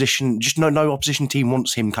 no opposition team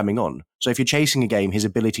wants him coming on. So if you're chasing a game, his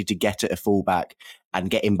ability to get at a fullback and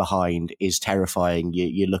get in behind is terrifying.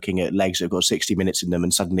 You're looking at legs that have got 60 minutes in them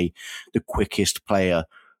and suddenly the quickest player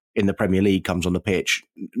in the Premier League comes on the pitch.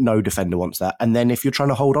 No defender wants that. And then if you're trying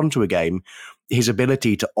to hold on to a game, his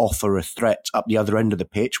ability to offer a threat up the other end of the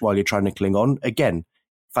pitch while you're trying to cling on, again,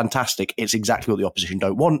 fantastic. It's exactly what the opposition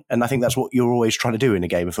don't want. And I think that's what you're always trying to do in a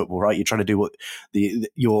game of football, right? You're trying to do what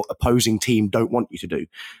your opposing team don't want you to do.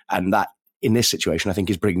 And that, in this situation, I think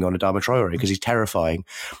is bringing on Adama Traore because he's terrifying.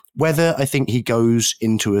 Whether I think he goes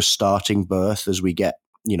into a starting berth as we get,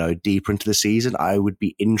 deeper into the season, I would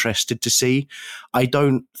be interested to see. I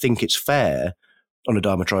don't think it's fair on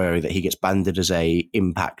Adama Traore that he gets banded as a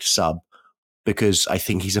impact sub, because I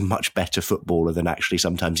think he's a much better footballer than actually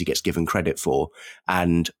sometimes he gets given credit for.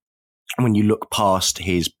 And when you look past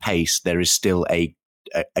his pace, there is still a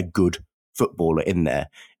good footballer in there.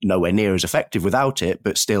 Nowhere near as effective without it,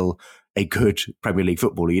 but still a good Premier League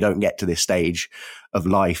footballer. You don't get to this stage of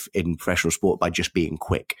life in professional sport by just being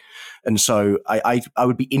quick. And so I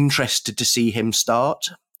would be interested to see him start.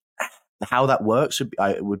 How that works,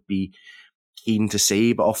 I would be keen to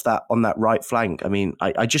see. But on that right flank, I mean,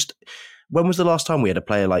 when was the last time we had a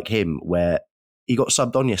player like him where he got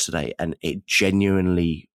subbed on yesterday and it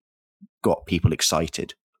genuinely got people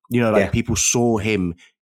excited? People saw him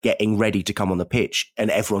getting ready to come on the pitch and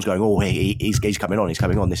everyone's going, oh, hey, he's coming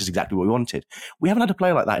on, this is exactly what we wanted. We haven't had a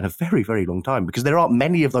player like that in a very, very long time because there aren't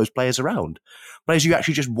many of those players around. Players you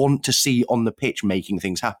actually just want to see on the pitch making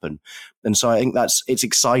things happen. And so I think it's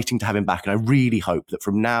exciting to have him back. And I really hope that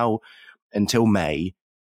from now until May,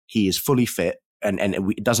 he is fully fit and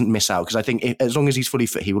it doesn't miss out. Because I think as long as he's fully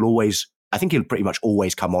fit, he'll pretty much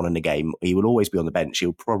always come on in the game. He will always be on the bench.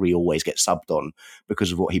 He'll probably always get subbed on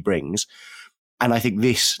because of what he brings. And I think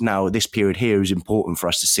this period here is important for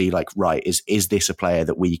us to see, is this a player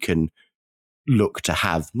that we can look to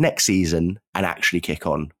have next season and actually kick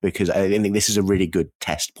on? Because I think this is a really good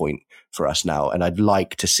test point for us now. And I'd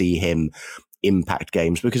like to see him impact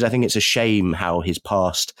games because I think it's a shame how his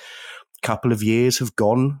past couple of years have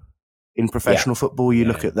gone in professional football. You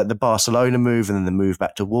look at the Barcelona move and then the move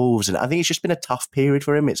back to Wolves. And I think it's just been a tough period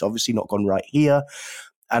for him. It's obviously not gone right here.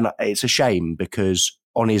 And it's a shame because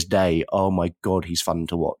on his day, oh my God, he's fun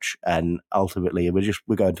to watch. And ultimately,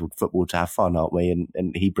 we're going to football to have fun, aren't we?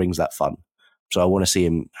 And he brings that fun. So I want to see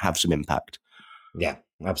him have some impact. Yeah,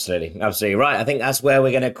 absolutely. Absolutely. Right. I think that's where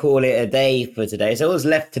we're going to call it a day for today. So all that's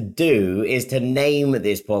left to do is to name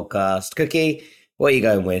this podcast. Cookie, what are you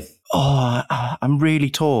going with? Oh, I'm really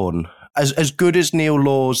torn. As good as Neil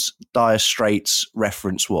Law's Dire Straits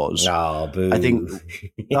reference was, boo. I think.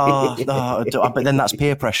 But then that's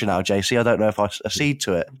peer pressure now, JC. I don't know if I accede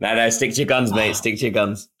to it. No, stick to your guns, mate. Stick to your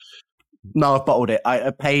guns. No, I've bottled it.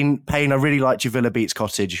 Pain. I really liked your Villa Beats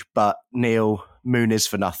Cottage, but Neil, Muniz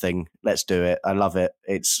for nothing. Let's do it. I love it.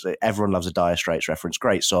 Everyone loves a Dire Straits reference.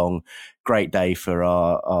 Great song, great day for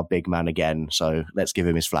our big man again. So let's give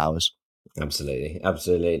him his flowers.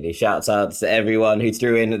 Absolutely. Shouts out to everyone who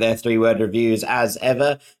threw in their 3-word reviews as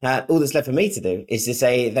ever. All that's left for me to do is to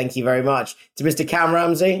say thank you very much to Mr. Cam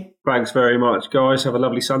Ramsey. Thanks very much, guys. Have a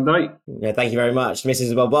lovely Sunday. Yeah, thank you very much to Mrs.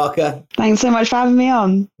 Isabel Barker. Thanks so much for having me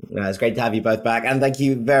on. It's great to have you both back. And thank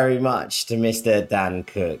you very much to Mr. Dan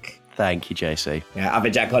Cook. Thank you, JC. I've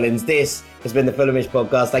been Jack Collins. This has been the Fulhamish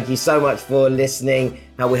podcast. Thank you so much for listening.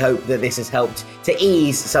 And we hope that this has helped to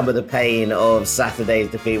ease some of the pain of Saturday's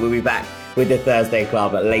defeat. We'll be back with the Thursday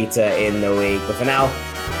Club later in the week. But for now,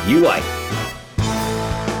 you wait.